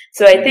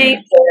 So I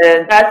think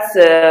that's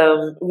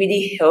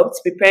really helped.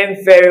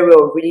 Preparing very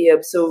well really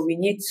helps. So we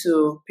need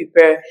to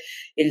prepare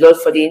a lot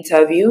for the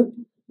interview.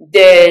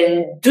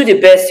 Then do the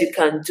best you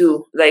can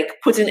do,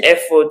 like put in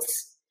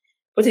efforts.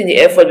 put in the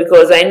effort,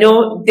 because I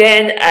know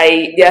then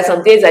there are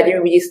some days I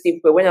didn't really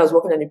sleep well when I was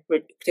working on the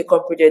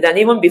take-home project, and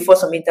even before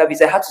some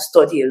interviews I had to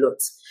study a lot.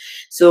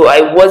 So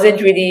I was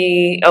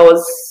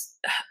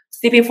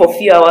sleeping for a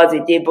few hours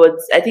a day, but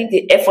I think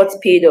the effort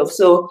paid off.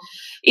 So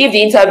if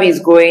the interview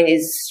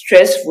is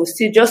stressful,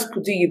 still just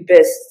do your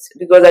best,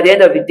 because at the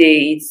end of the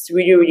day, it's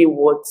really, really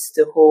worth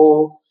the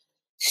whole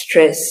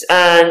stress.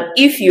 And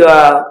if you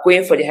are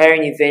going for the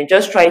hiring event,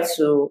 just try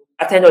to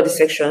attend all the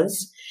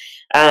sections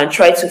and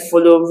try to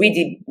read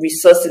the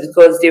resources,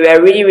 because they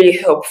were really, really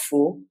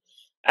helpful,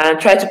 and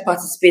try to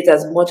participate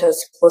as much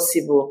as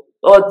possible.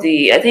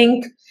 I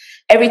think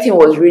everything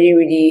was really,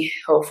 really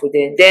helpful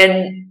then.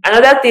 Then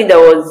another thing that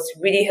was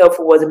really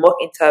helpful was the mock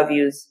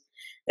interviews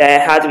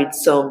that I had with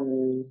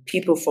some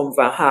people from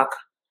Van Hack.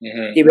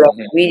 They were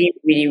really,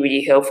 really,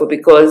 really helpful,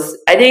 because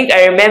I think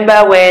I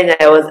remember when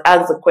I was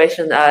asked a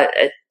question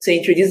to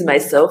introduce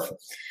myself,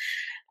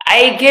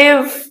 I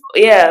gave,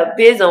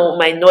 based on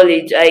my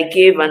knowledge, I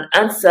gave an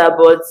answer.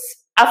 But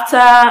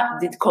after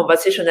the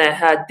conversation I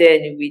had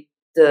then with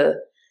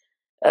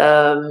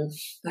I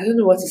don't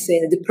know what to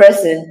say, the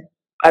person,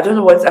 I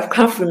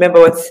can't remember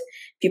what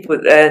people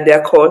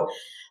they're called.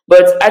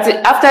 But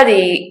after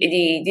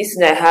this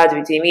thing I had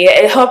with him,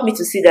 it helped me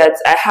to see that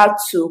I had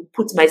to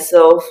put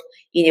myself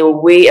in a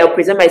way, I'll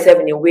present myself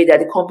in a way that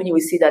the company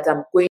will see that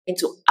I'm going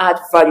to add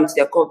value to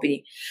their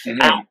company. And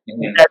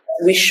that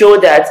we show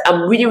that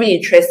I'm really, really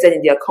interested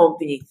in their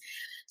company.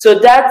 So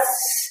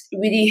that's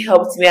really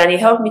helped me, and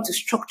it helped me to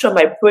structure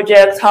my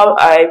project, how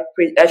I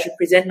should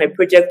present my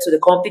project to the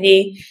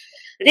company.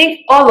 I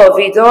think all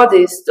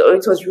this,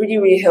 it was really,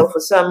 really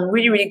helpful. So I'm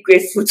really, really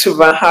grateful to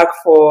Van Hack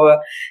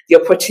for the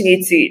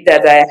opportunity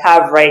that I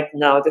have right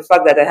now. The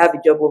fact that I have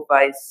a job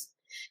offer is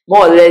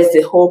more or less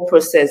the whole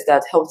process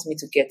that helped me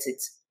to get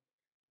it.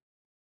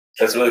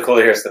 That's really cool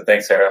to hear. So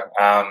thanks, Sarah.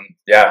 I'm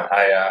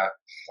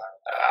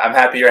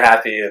happy you're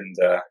happy, and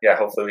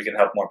hopefully we can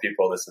help more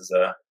people. This is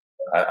a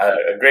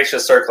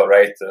gracious circle,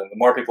 right? The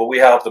more people we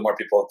help, the more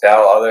people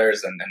tell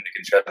others, and we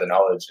can share the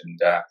knowledge. And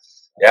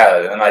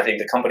and I think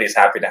the company is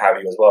happy to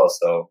have you as well.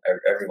 So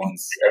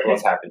everyone's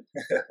happy.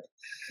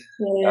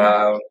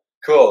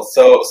 Cool.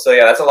 So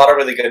that's a lot of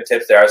really good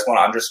tips there. I just want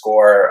to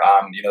underscore,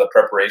 the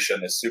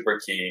preparation is super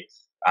key.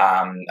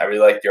 I really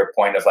like your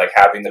point of like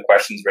having the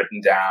questions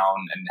written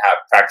down and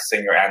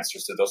practicing your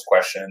answers to those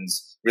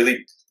questions.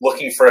 Really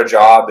looking for a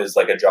job is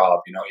like a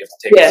job, you have to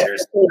take it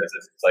seriously as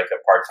if it's like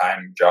a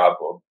part-time job,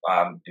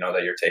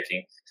 that you're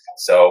taking.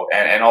 So,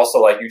 and also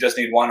like you just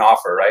need one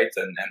offer, right?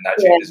 And that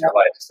changes your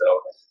life.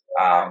 So,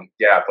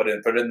 put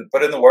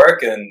in the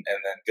work, and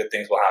then good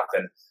things will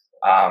happen.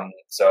 Awesome.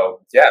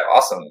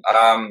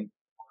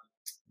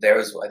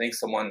 I think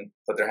someone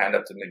put their hand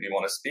up to maybe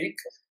want to speak.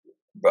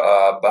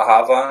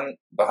 Bhavna,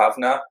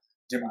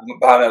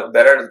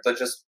 better to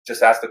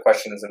just ask the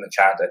questions in the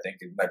chat. I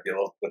think it might be a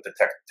little with the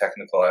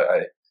technical.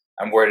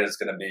 I'm worried it's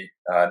going to be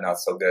not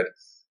so good.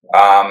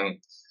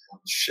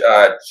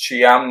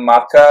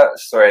 Chiamaka,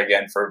 sorry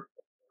again for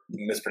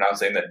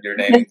mispronouncing your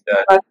name.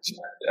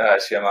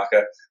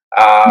 Chiamaka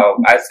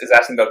is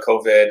asking about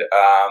COVID.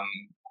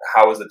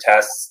 How was the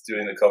tests,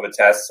 doing the COVID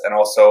tests, and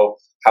also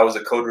how was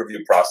the code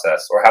review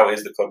process, or how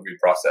is the code review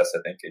process? I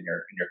think in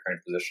your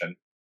current position.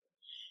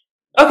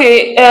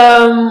 Okay,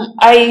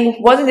 I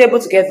wasn't able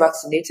to get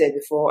vaccinated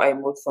before I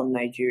moved from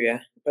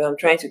Nigeria, but I'm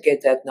trying to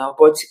get that now.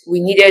 But we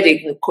needed a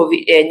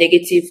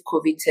negative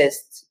COVID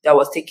test that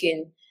was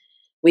taken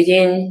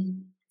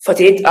within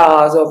 48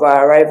 hours of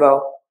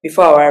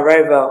before our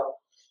arrival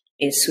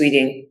in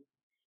Sweden.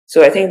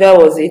 So I think that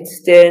was it.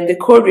 Then the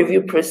code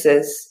review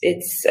process,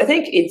 I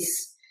think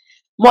it's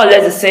more or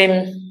less the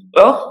same.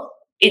 Well,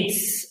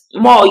 it's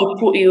more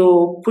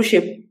you push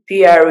a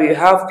PR, you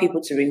have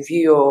people to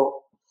review your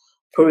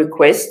pull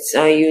requests,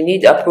 and you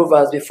need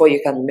approvals before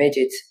you can merge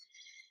it.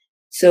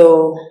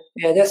 So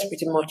that's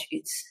pretty much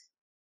it.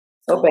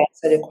 Hope I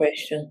answered the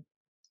question.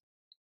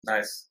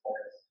 Nice.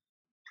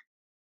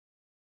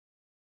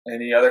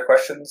 Any other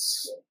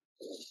questions?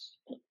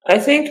 I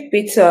think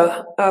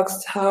Peter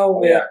asked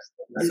how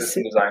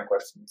some design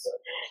questions.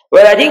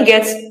 Well, I didn't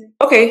get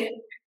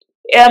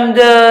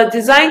the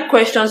design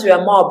questions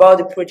were more about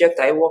the project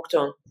I worked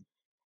on.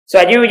 So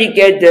I didn't really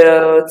get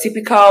the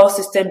typical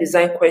system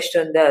design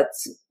question that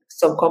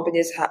some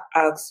companies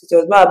asked. It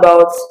was more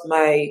about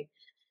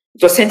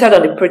it was centered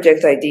on the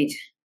project I did.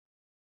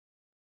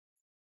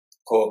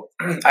 Cool.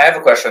 I have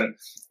a question.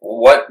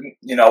 What,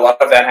 a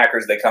lot of Van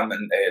Hackers, they come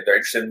and they're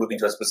interested in moving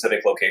to a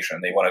specific location.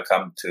 They want to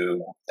come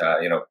to,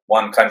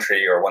 one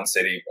country or one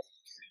city.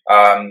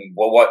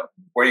 What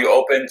were you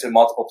open to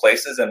multiple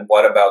places, and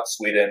what about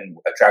Sweden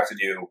attracted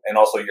you, and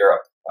also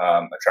Europe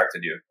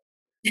attracted you?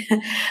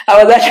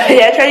 I was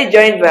actually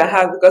joined Van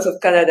Hack because of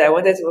Canada. I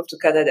wanted to move to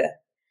Canada.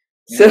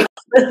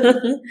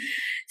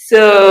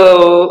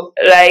 So,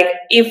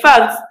 in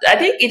fact, I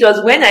think it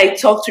was when I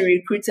talked to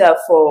recruiter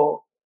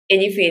for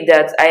anything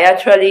that I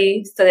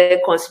actually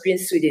started considering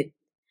Sweden.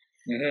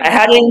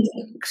 Mm-hmm.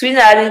 Sweden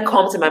hadn't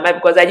come to my mind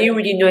because I didn't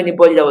really know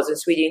anybody that was in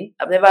Sweden.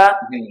 I've never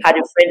had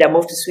a friend that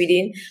moved to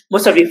Sweden.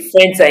 Most of the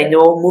friends I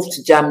know moved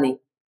to Germany.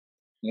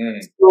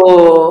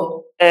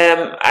 So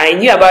I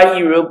knew about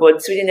Europe,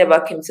 but Sweden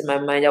never came to my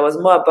mind. I was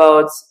more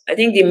about, I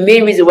think the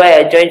main reason why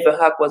I joined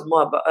Verhack was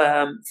more about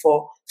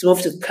to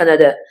move to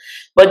Canada.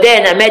 But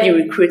then I met the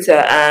recruiter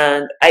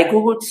and I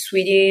googled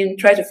Sweden,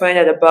 tried to find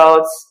out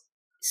about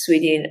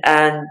Sweden,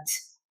 and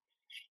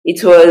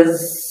it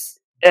was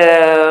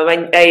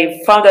I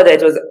found out that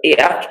it was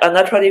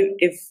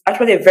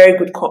actually a very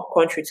good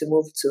country to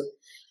move to.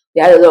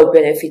 They had a lot of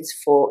benefits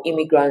for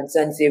immigrants,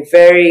 and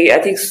I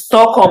think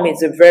Stockholm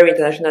is a very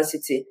international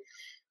city.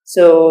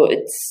 So I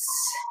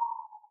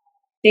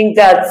think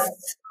that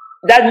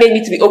made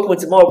me to be open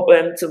to more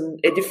to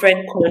a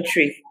different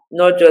country,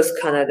 not just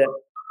Canada.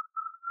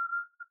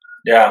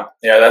 Yeah,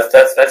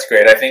 that's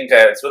great. I think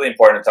it's really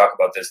important to talk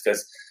about this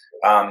because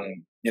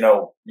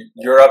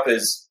Europe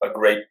is a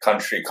great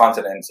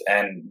continent,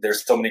 and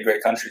there's so many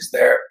great countries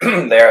there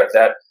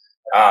that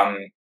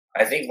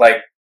I think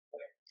like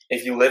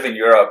if you live in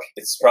Europe,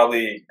 it's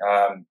probably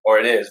or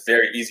it is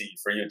very easy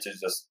for you to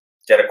just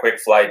get a quick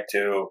flight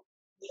to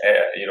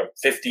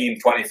 15,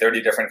 20,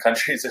 30 different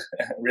countries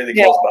really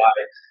close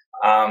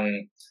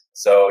by.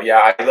 So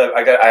yeah,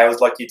 I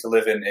was lucky to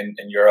live in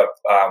Europe.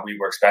 We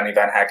were expanding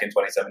Van Hack in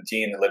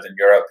 2017. I lived in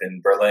Europe,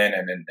 in Berlin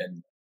and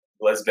in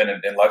Lisbon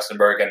and in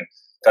Luxembourg, and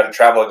got to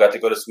travel. Got to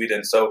go to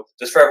Sweden. So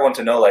just for everyone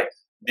to know, like,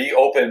 be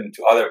open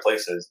to other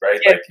places,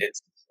 right? Yeah. Like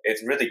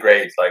it's really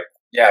great. Like,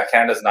 yeah,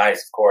 Canada's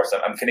nice, of course.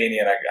 I'm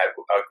Canadian. I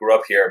grew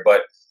up here,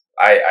 but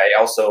I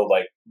also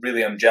like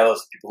really am jealous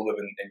of people who live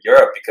in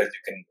Europe because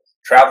you can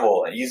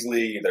travel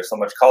easily. There's so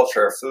much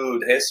culture,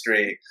 food,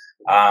 history,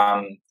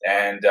 like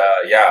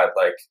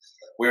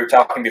we were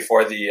talking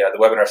before the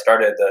webinar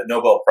started. The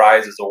Nobel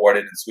Prize is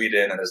awarded in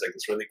Sweden, and there's like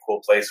this really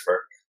cool place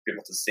for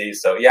people to see.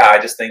 So yeah, I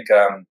just think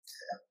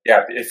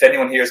if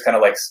anyone here is kind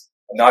of like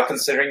not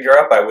considering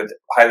Europe, I would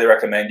highly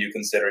recommend you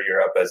consider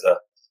Europe as a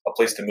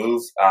place to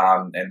move,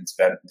 and it's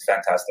been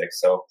fantastic.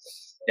 So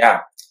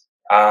yeah,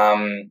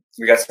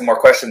 we got some more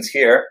questions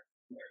here.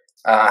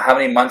 How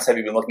many months have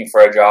you been looking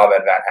for a job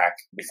at Van Hack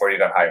before you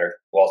got hired?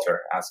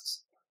 Walter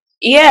asks.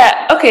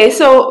 Yeah. Okay.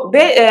 So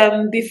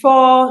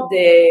before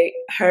the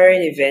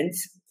hiring event,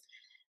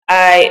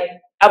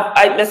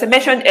 as I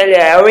mentioned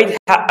earlier,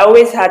 I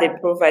always had a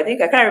profile. I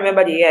think I can't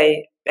remember the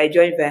year I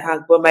joined Van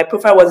Hack, but my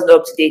profile wasn't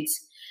up to date.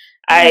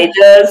 I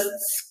just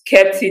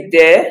kept it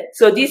there.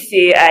 So this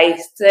year I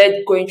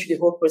started going through the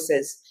whole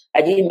process.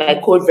 I did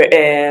my code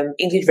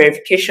English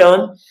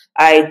verification.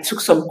 I took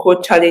some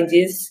code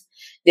challenges.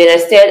 Then I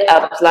started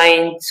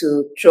applying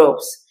to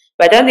jobs.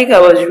 But I don't think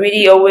I was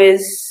really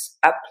always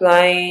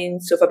applying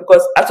so far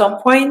because at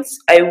some point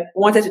I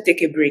wanted to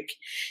take a break.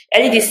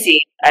 Early this year,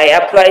 I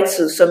applied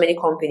to so many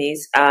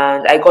companies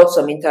and I got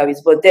some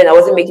interviews, but then I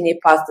wasn't making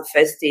it past the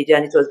first stage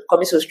and it was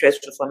becoming so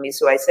stressful for me.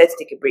 So I decided to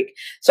take a break.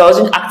 So I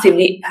wasn't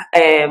actively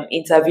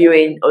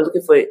interviewing or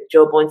looking for a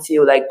job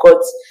until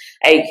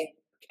I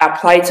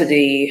applied to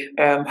the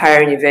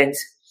hiring event.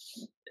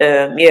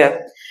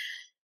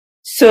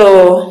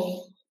 So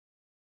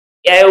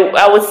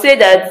I would say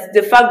that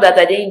the fact that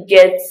I didn't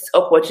get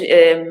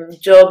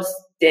jobs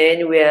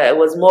then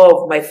was more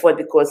of my fault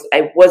because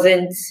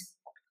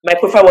my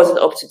profile wasn't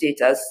up to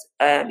date as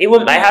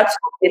even I had to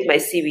update my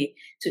CV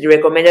to the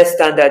recommended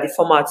standard, the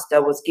format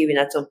that was given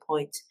at some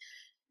point.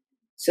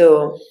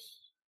 So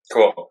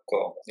cool.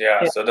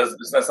 Yeah. So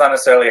that's not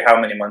necessarily how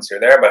many months you're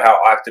there, but how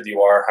active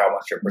you are, how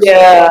much you're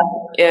pursuing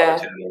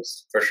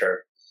opportunities, for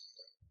sure.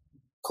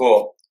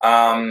 Cool.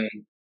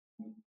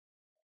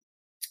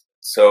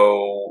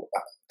 So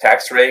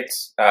tax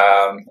rates, do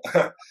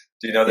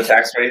you know the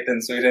tax rate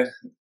in Sweden?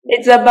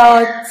 It's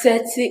about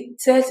 30%.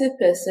 I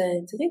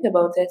think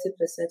about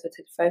 30%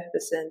 or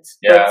 35%.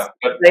 Yeah.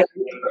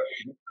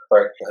 A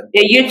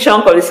huge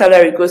chunk of the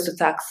salary goes to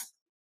tax.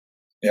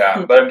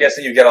 Yeah, but I'm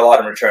guessing you get a lot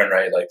in return,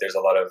 right? Like there's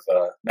a lot of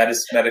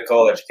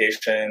medical,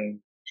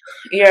 education.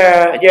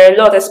 Yeah, a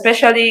lot,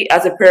 especially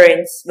as a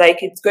parent.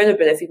 Like it's going to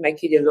benefit my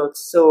kid a lot.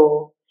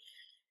 So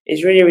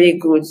it's really, really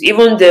good.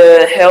 Even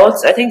the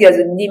health, I think there's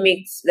a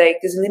limit. Like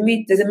there's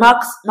a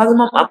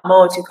maximum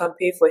amount you can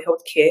pay for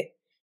healthcare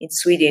in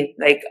Sweden.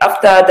 Like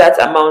after that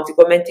amount, the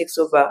government takes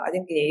over. I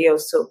think in a year or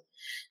so.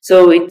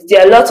 So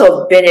there are a lot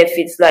of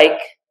benefits. Like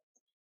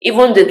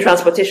even the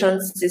transportation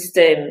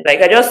system.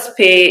 Like I just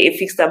pay a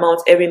fixed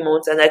amount every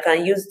month, and I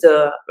can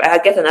I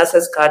get an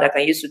access card I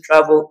can use to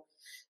travel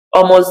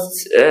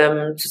almost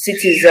to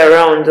cities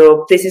around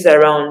or places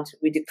around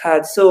with the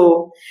card.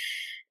 So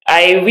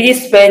I really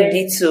spend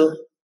little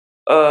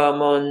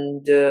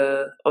on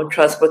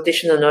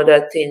transportation and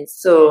other things.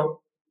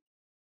 So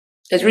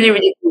it's really,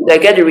 really good. I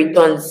get the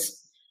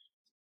returns.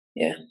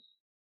 Yeah.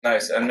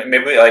 Nice. And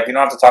maybe like you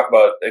don't have to talk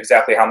about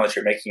exactly how much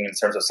you're making in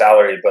terms of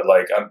salary, but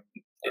like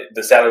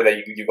the salary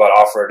that you got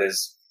offered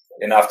is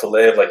enough to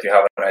live. Like you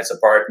have a nice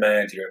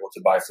apartment, you're able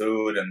to buy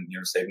food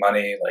and save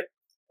money. Like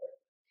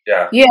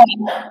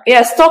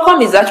yeah.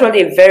 Stockholm is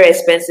actually a very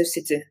expensive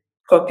city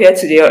compared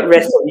to the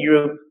rest of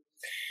Europe.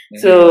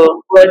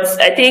 So, but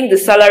I think the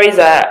salary is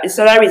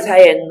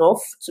high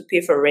enough to pay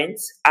for rent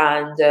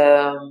and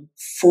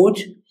food,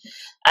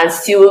 and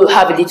still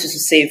have a little to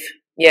save.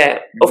 Yeah,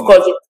 of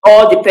course, it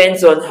all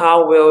depends on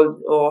how well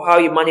or how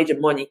you manage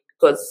your money.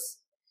 Because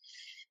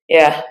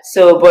yeah,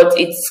 so but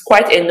it's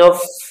quite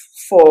enough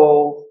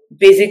for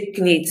basic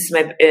needs,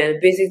 my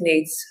basic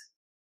needs.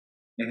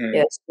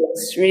 Yes,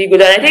 it's really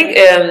good, and I think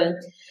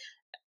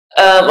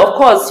of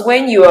course,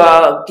 when you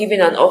are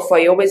given an offer,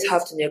 you always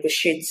have to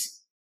negotiate.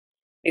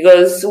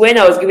 Because when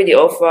I was given the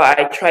offer,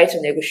 I tried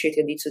to negotiate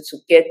a little to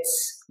get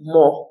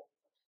more.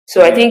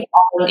 So I think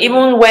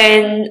even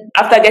when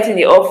after getting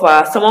the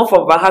offer, someone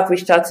from Bahak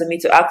reached out to me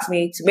to ask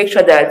me to make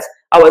sure that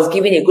I was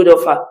given a good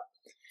offer.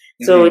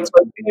 So it was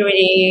really,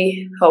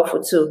 really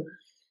helpful too.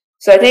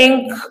 So I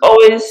think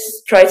always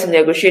try to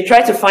negotiate,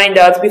 try to find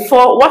out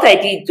before what I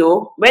did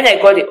though, when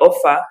I got the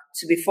offer,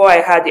 to before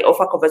I had the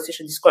offer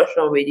conversation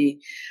discussion with the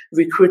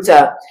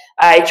recruiter,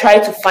 I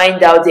tried to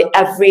find out the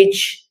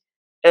average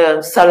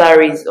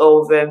salaries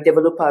of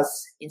developers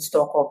in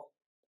Stockholm.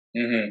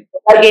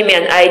 That gave me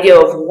an idea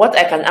of what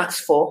I can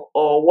ask for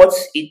or what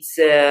it's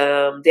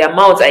the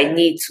amount I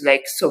need to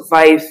like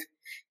survive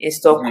in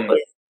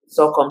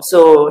Stockholm.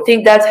 So I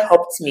think that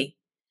helped me.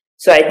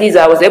 So at least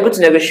I was able to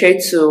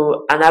negotiate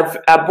to an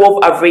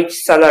above average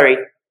salary.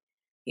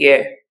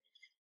 Yeah.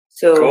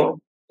 So cool.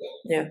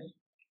 Yeah,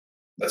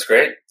 that's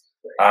great.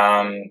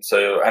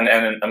 So and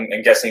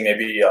I'm guessing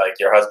maybe like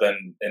your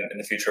husband in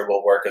the future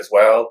will work as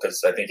well,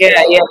 because I think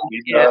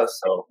yeah.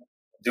 So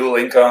dual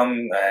income,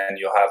 and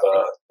you'll have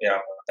a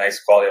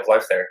nice quality of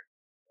life there.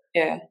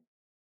 Yeah.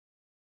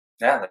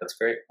 Yeah, that's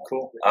great.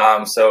 Cool.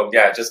 So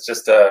yeah, just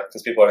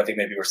because people I think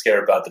maybe were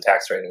scared about the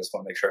tax rate, I just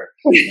want to make sure.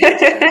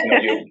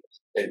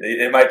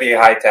 It might be a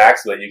high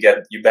tax, but you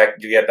get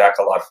back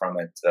a lot from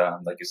it,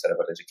 like you said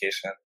about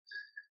education.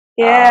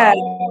 Yeah.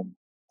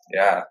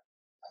 Yeah.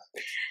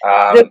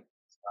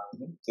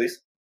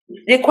 Please.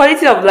 The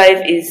quality of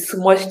life is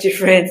much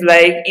different.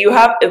 Like you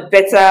have a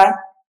better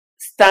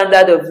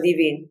standard of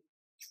living.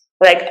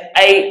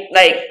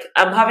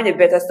 I'm having a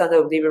better standard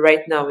of living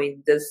right now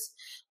in this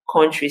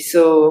country.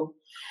 So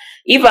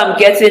if I'm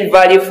getting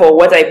value for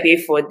what I pay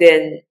for,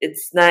 then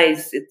it's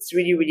nice. It's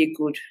really, really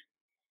good.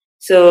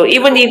 So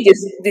even if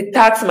the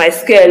tax might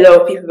scare a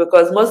lot of people,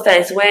 because most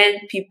times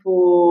when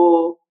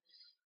people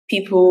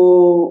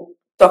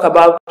talk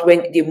about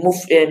when they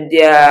move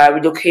their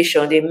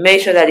relocation, they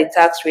mention that the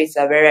tax rates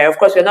are very high. Of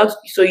course, we're not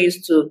so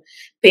used to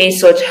paying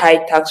such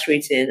high tax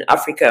rates in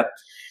Africa,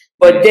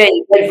 but then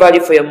you get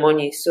value for your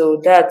money. So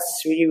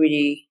that's really,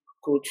 really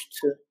good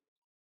too.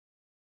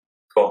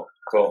 Cool.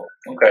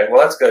 Okay,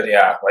 well that's good.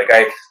 Yeah, like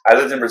I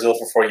lived in Brazil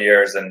for 4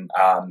 years, and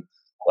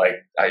like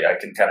I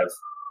can kind of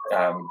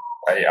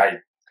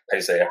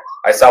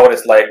I saw what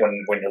it's like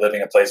when you're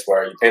living in a place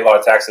where you pay a lot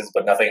of taxes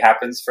but nothing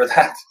happens for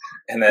that,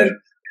 and then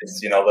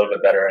it's a little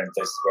bit better in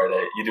places where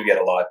you do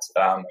get a lot.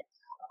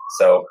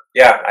 So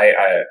yeah,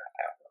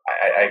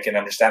 I can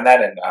understand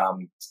that, and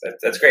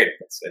that's great.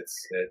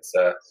 It's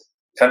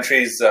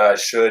countries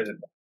should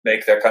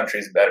make their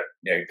countries better.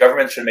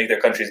 Governments should make their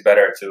countries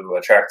better to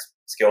attract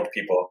skilled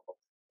people.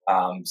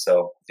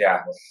 So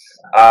yeah.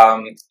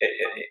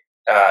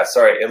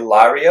 Sorry,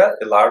 Ilaria,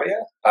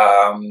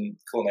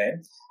 cool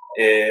name.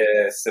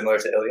 Is similar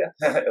to Ilya,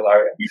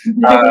 Ilaria.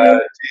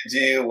 Do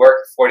you work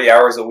 40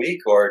 hours a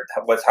week, or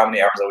how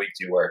many hours a week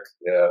do you work?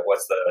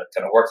 What's the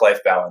kind of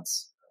work-life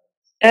balance?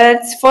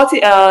 It's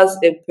 40 hours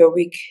per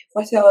week.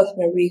 40 hours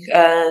per week,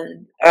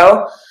 and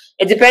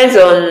it depends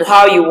on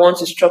how you want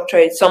to structure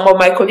it. Some of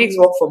my colleagues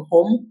work from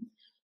home.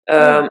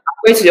 I'm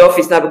going to the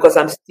office now because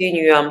I'm still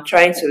new. I'm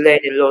trying to learn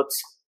a lot.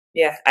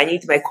 Yeah, I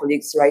need my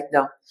colleagues right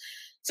now.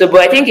 So,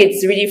 but I think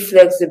it's really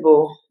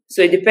flexible.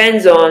 So it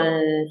depends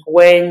on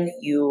when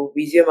you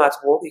resume at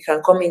work. You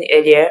can come in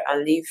earlier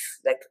and leave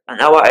like an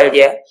hour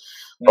earlier,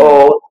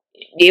 or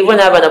they even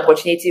have an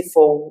opportunity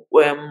for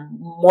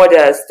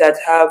mothers that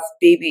have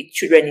baby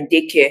children in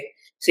daycare.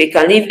 So you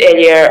can leave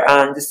earlier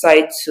and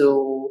decide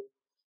to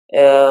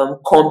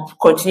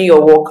continue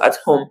your work at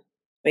home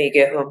when you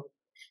get home.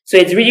 So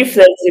it's really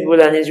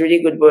flexible and it's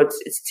really good, but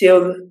it's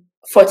still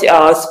 40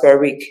 hours per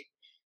week.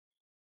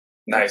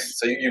 Nice.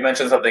 So you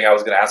mentioned something I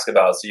was going to ask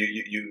about. So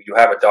you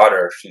have a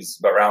daughter. She's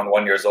around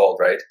 1 year old,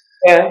 right?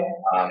 Yeah.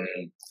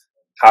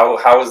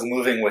 How is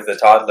moving with a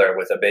toddler,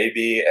 with a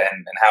baby,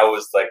 and how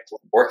is like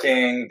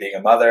working, being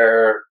a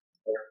mother?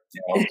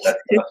 That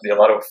must be a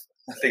lot of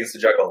things to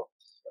juggle.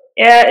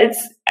 Yeah,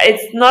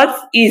 it's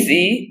not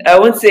easy. I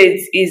won't say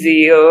it's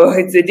easy.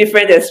 It's a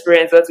different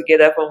experience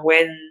altogether from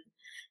when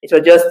it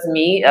was just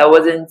me. I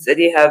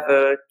didn't have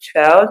a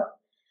child.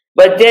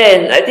 But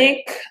then I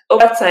think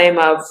over time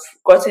I've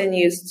gotten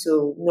used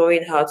to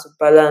knowing how to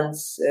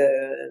balance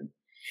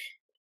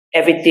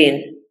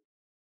everything.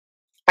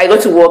 I go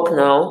to work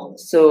now,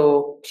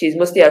 so she's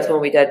mostly at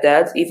home with her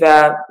dad.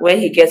 When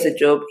he gets a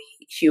job,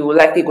 she will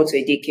likely go to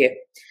a daycare.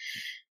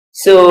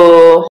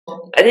 So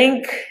I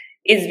think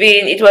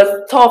it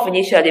was tough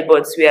initially,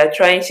 but we are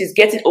trying. She's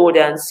getting older,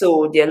 and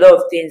so there are a lot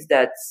of things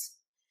that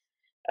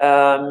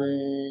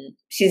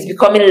She's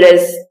becoming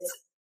less.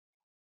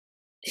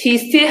 She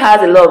still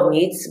has a lot of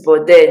needs,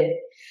 but then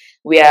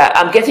we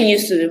are getting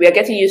used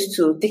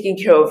to taking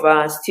care of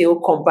her and still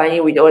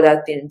combining with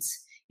other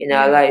things in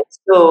our life.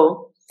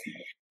 So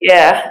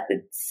yeah,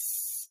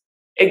 it's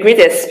a great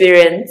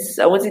experience.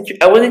 I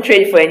wasn't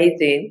trade for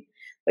anything,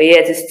 but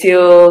yet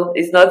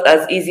it's not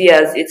as easy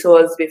as it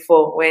was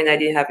before when I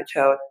didn't have a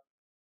child.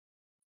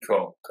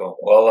 Cool.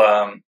 Well,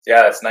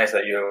 yeah, it's nice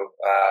that you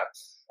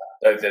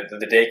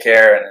the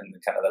daycare and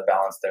kind of the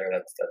balance there.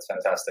 That's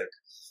fantastic.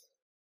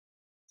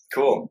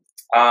 Cool.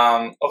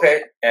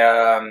 Okay.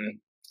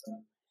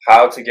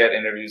 How to get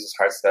interviews is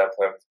hard stuff.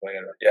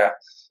 Yeah,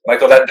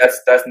 Michael,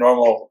 that's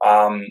normal.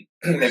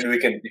 Maybe we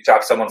can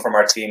talk to someone from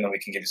our team and we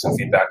can give you some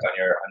feedback on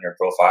your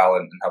profile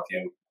and help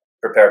you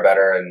prepare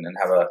better and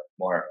have a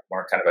more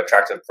kind of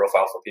attractive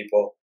profile for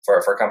people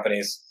for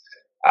companies.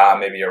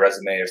 Maybe a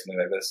resume or something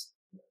like this.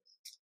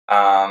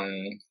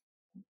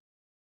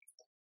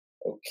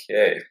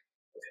 Okay.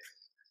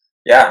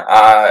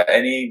 Yeah.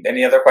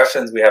 Any other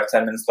questions? We have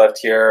 10 minutes left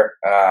here.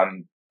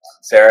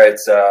 Sarah,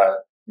 it's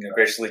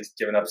graciously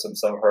given up some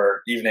of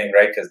her evening,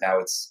 right? Because now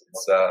it's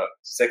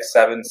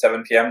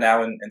 7 p.m.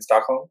 now in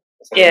Stockholm.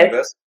 Yeah. Like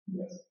this.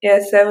 Yeah,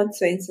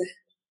 7:20.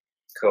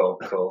 Cool.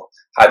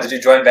 How did you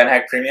join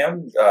VanHack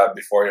Premium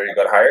before you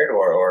got hired,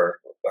 or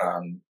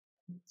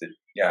did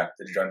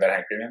you join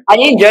VanHack Premium? I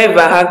didn't join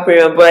VanHack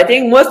Premium, but I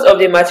think most of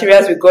the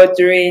materials we got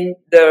during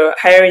the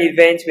hiring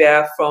event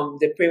were from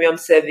the premium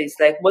service,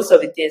 like most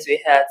of the things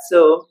we had.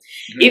 So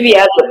if you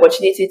have the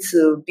opportunity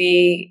to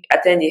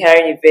attend the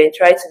hiring event,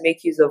 try to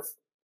make use of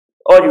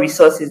all the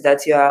resources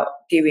that you are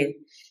given,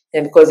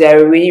 and because they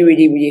are really,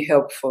 really, really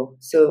helpful.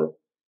 So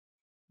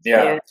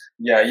yeah,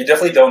 you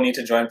definitely don't need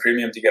to join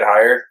Premium to get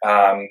hired.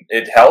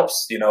 It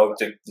helps, to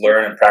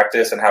learn and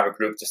practice and have a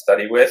group to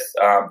study with,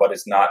 but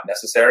it's not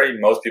necessary.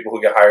 Most people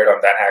who get hired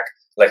on VanHack,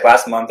 like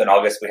last month in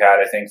August, we had,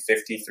 I think,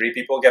 53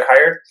 people get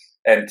hired,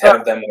 and 10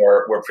 of them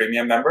were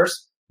Premium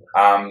members.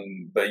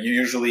 But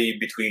usually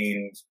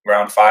between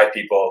around 5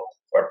 people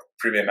or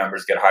Premium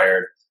members get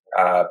hired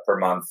per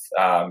month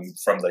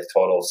from the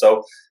total.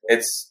 So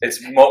it's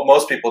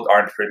most people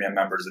aren't Premium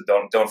members and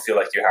don't feel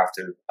like you have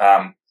to.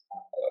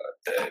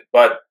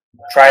 But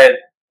try it.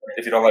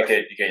 If you don't like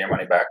it, you get your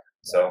money back.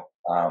 So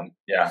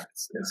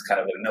it's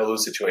kind of a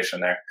no-lose situation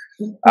there.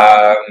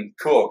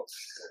 Cool.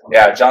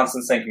 Yeah,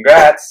 Johnson saying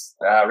congrats.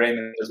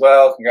 Raymond as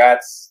well,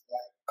 congrats.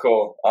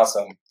 Cool,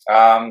 awesome.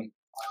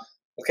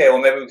 Okay, well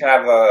maybe we can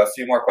have a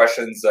few more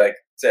questions. Like,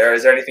 Sarah,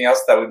 is there anything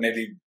else that we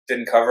maybe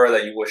didn't cover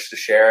that you wish to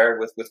share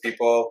with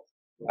people?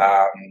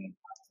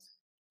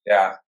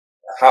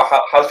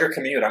 How's your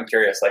commute? I'm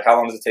curious. Like, how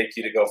long does it take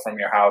you to go from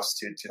your house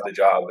to the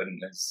job?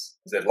 And is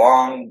it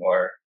long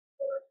or?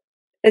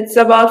 It's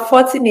about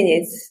 40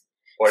 minutes.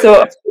 40 so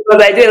minutes.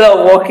 Because I do a lot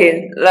of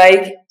walking,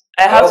 like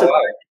I have to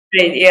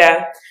train.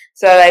 Yeah,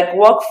 so I like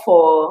walk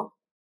for.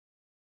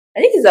 I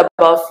think it's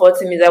about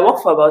 40 minutes. I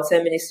walk for about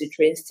 10 minutes to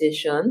train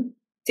station.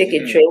 Take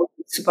a train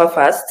super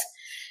fast,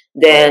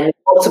 then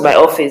walk to my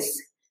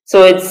office.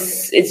 So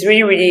it's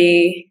really,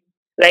 really.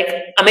 Like,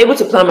 I'm able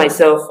to plan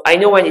myself. I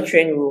know when the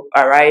train will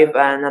arrive,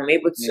 and I'm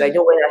able to. I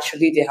know when I should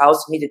leave the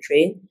house to meet the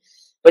train.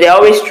 But they're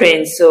always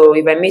trained, so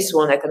if I miss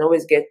one, I can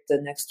always get the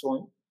next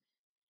one.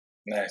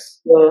 Nice.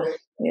 So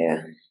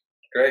yeah.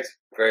 Great.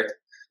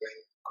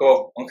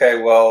 Cool.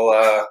 Okay. Well,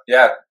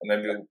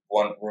 maybe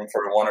room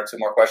for 1 or 2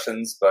 more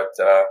questions, but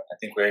I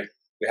think we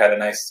had a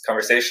nice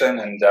conversation,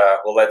 and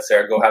we'll let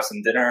Sarah go have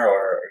some dinner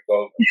or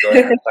go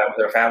enjoy her time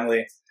with her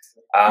family.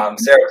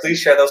 Sarah, please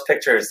share those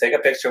pictures. Take a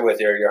picture with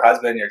your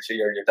husband,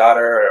 your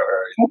daughter,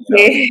 or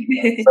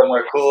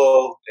somewhere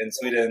cool in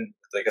Sweden,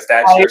 like a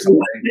statue or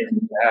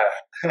something.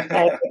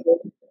 Yeah.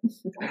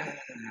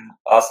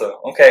 Awesome.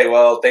 Okay.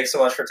 Well, thanks so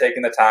much for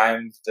taking the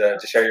time to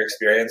share your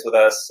experience with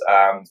us.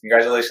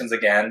 Congratulations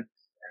again.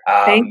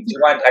 Do you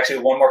mind? Actually,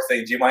 one more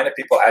thing. Do you mind if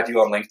people add you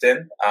on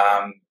LinkedIn?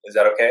 Is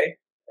that okay?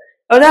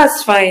 Oh,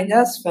 that's fine.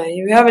 That's fine.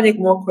 If you have any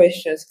more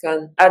questions,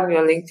 can add me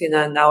on LinkedIn,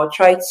 and I'll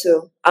try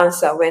to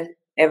answer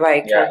whenever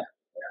I can. Yeah.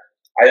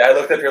 I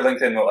looked up your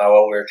LinkedIn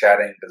while we were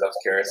chatting because I was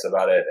curious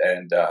about it,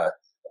 and I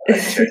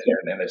shared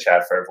it in the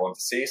chat for everyone to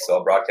see. So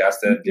I'll broadcast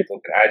it. People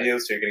can add you,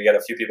 so you're going to get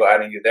a few people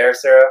adding you there,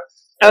 Sarah.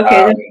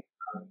 Okay.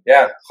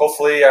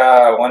 Hopefully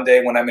one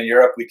day when I'm in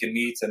Europe, we can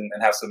meet and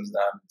have some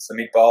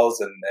meatballs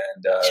and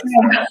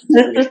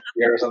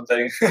beer or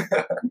something.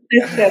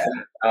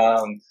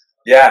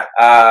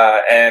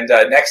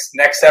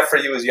 Next step for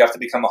you is you have to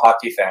become a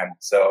hockey fan.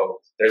 So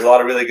there's a lot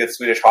of really good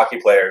Swedish hockey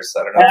players.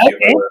 I don't know if you've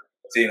ever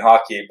seen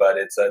hockey, but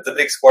it's a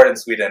big sport in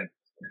Sweden.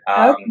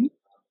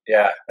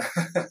 Yeah.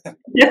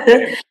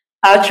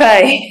 I'll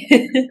try.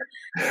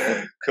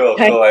 Cool.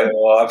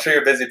 Well, I'm sure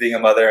you're busy being a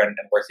mother and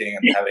working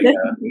and having a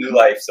new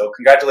life. So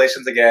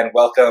congratulations again.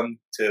 Welcome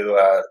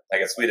to,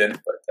 Sweden.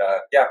 But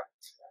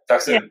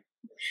talk soon.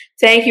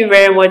 Thank you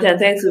very much. And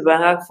thanks to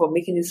VanHack for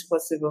making this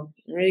possible.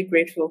 I'm really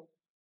grateful.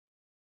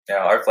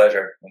 Yeah, our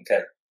pleasure.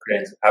 Okay,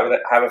 great.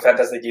 Have a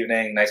fantastic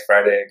evening. Nice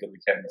Friday. Good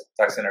weekend.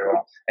 Talk soon,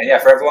 everyone.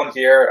 And for everyone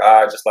here,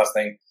 just last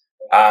thing.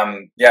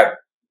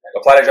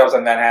 apply to jobs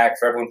on VanHack.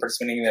 For everyone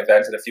participating in the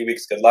event in a few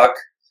weeks, good luck.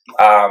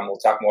 We'll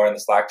talk more in the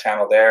Slack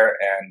channel there.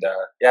 And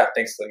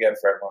thanks again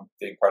for everyone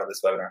being part of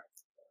this webinar.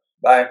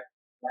 Bye.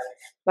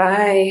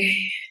 Bye.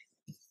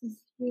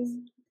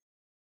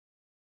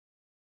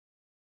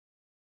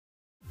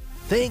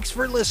 Thanks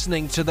for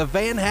listening to the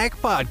VanHack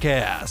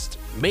Podcast.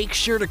 Make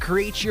sure to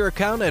create your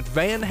account at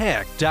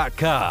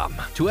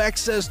vanhack.com to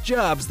access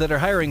jobs that are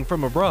hiring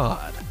from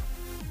abroad.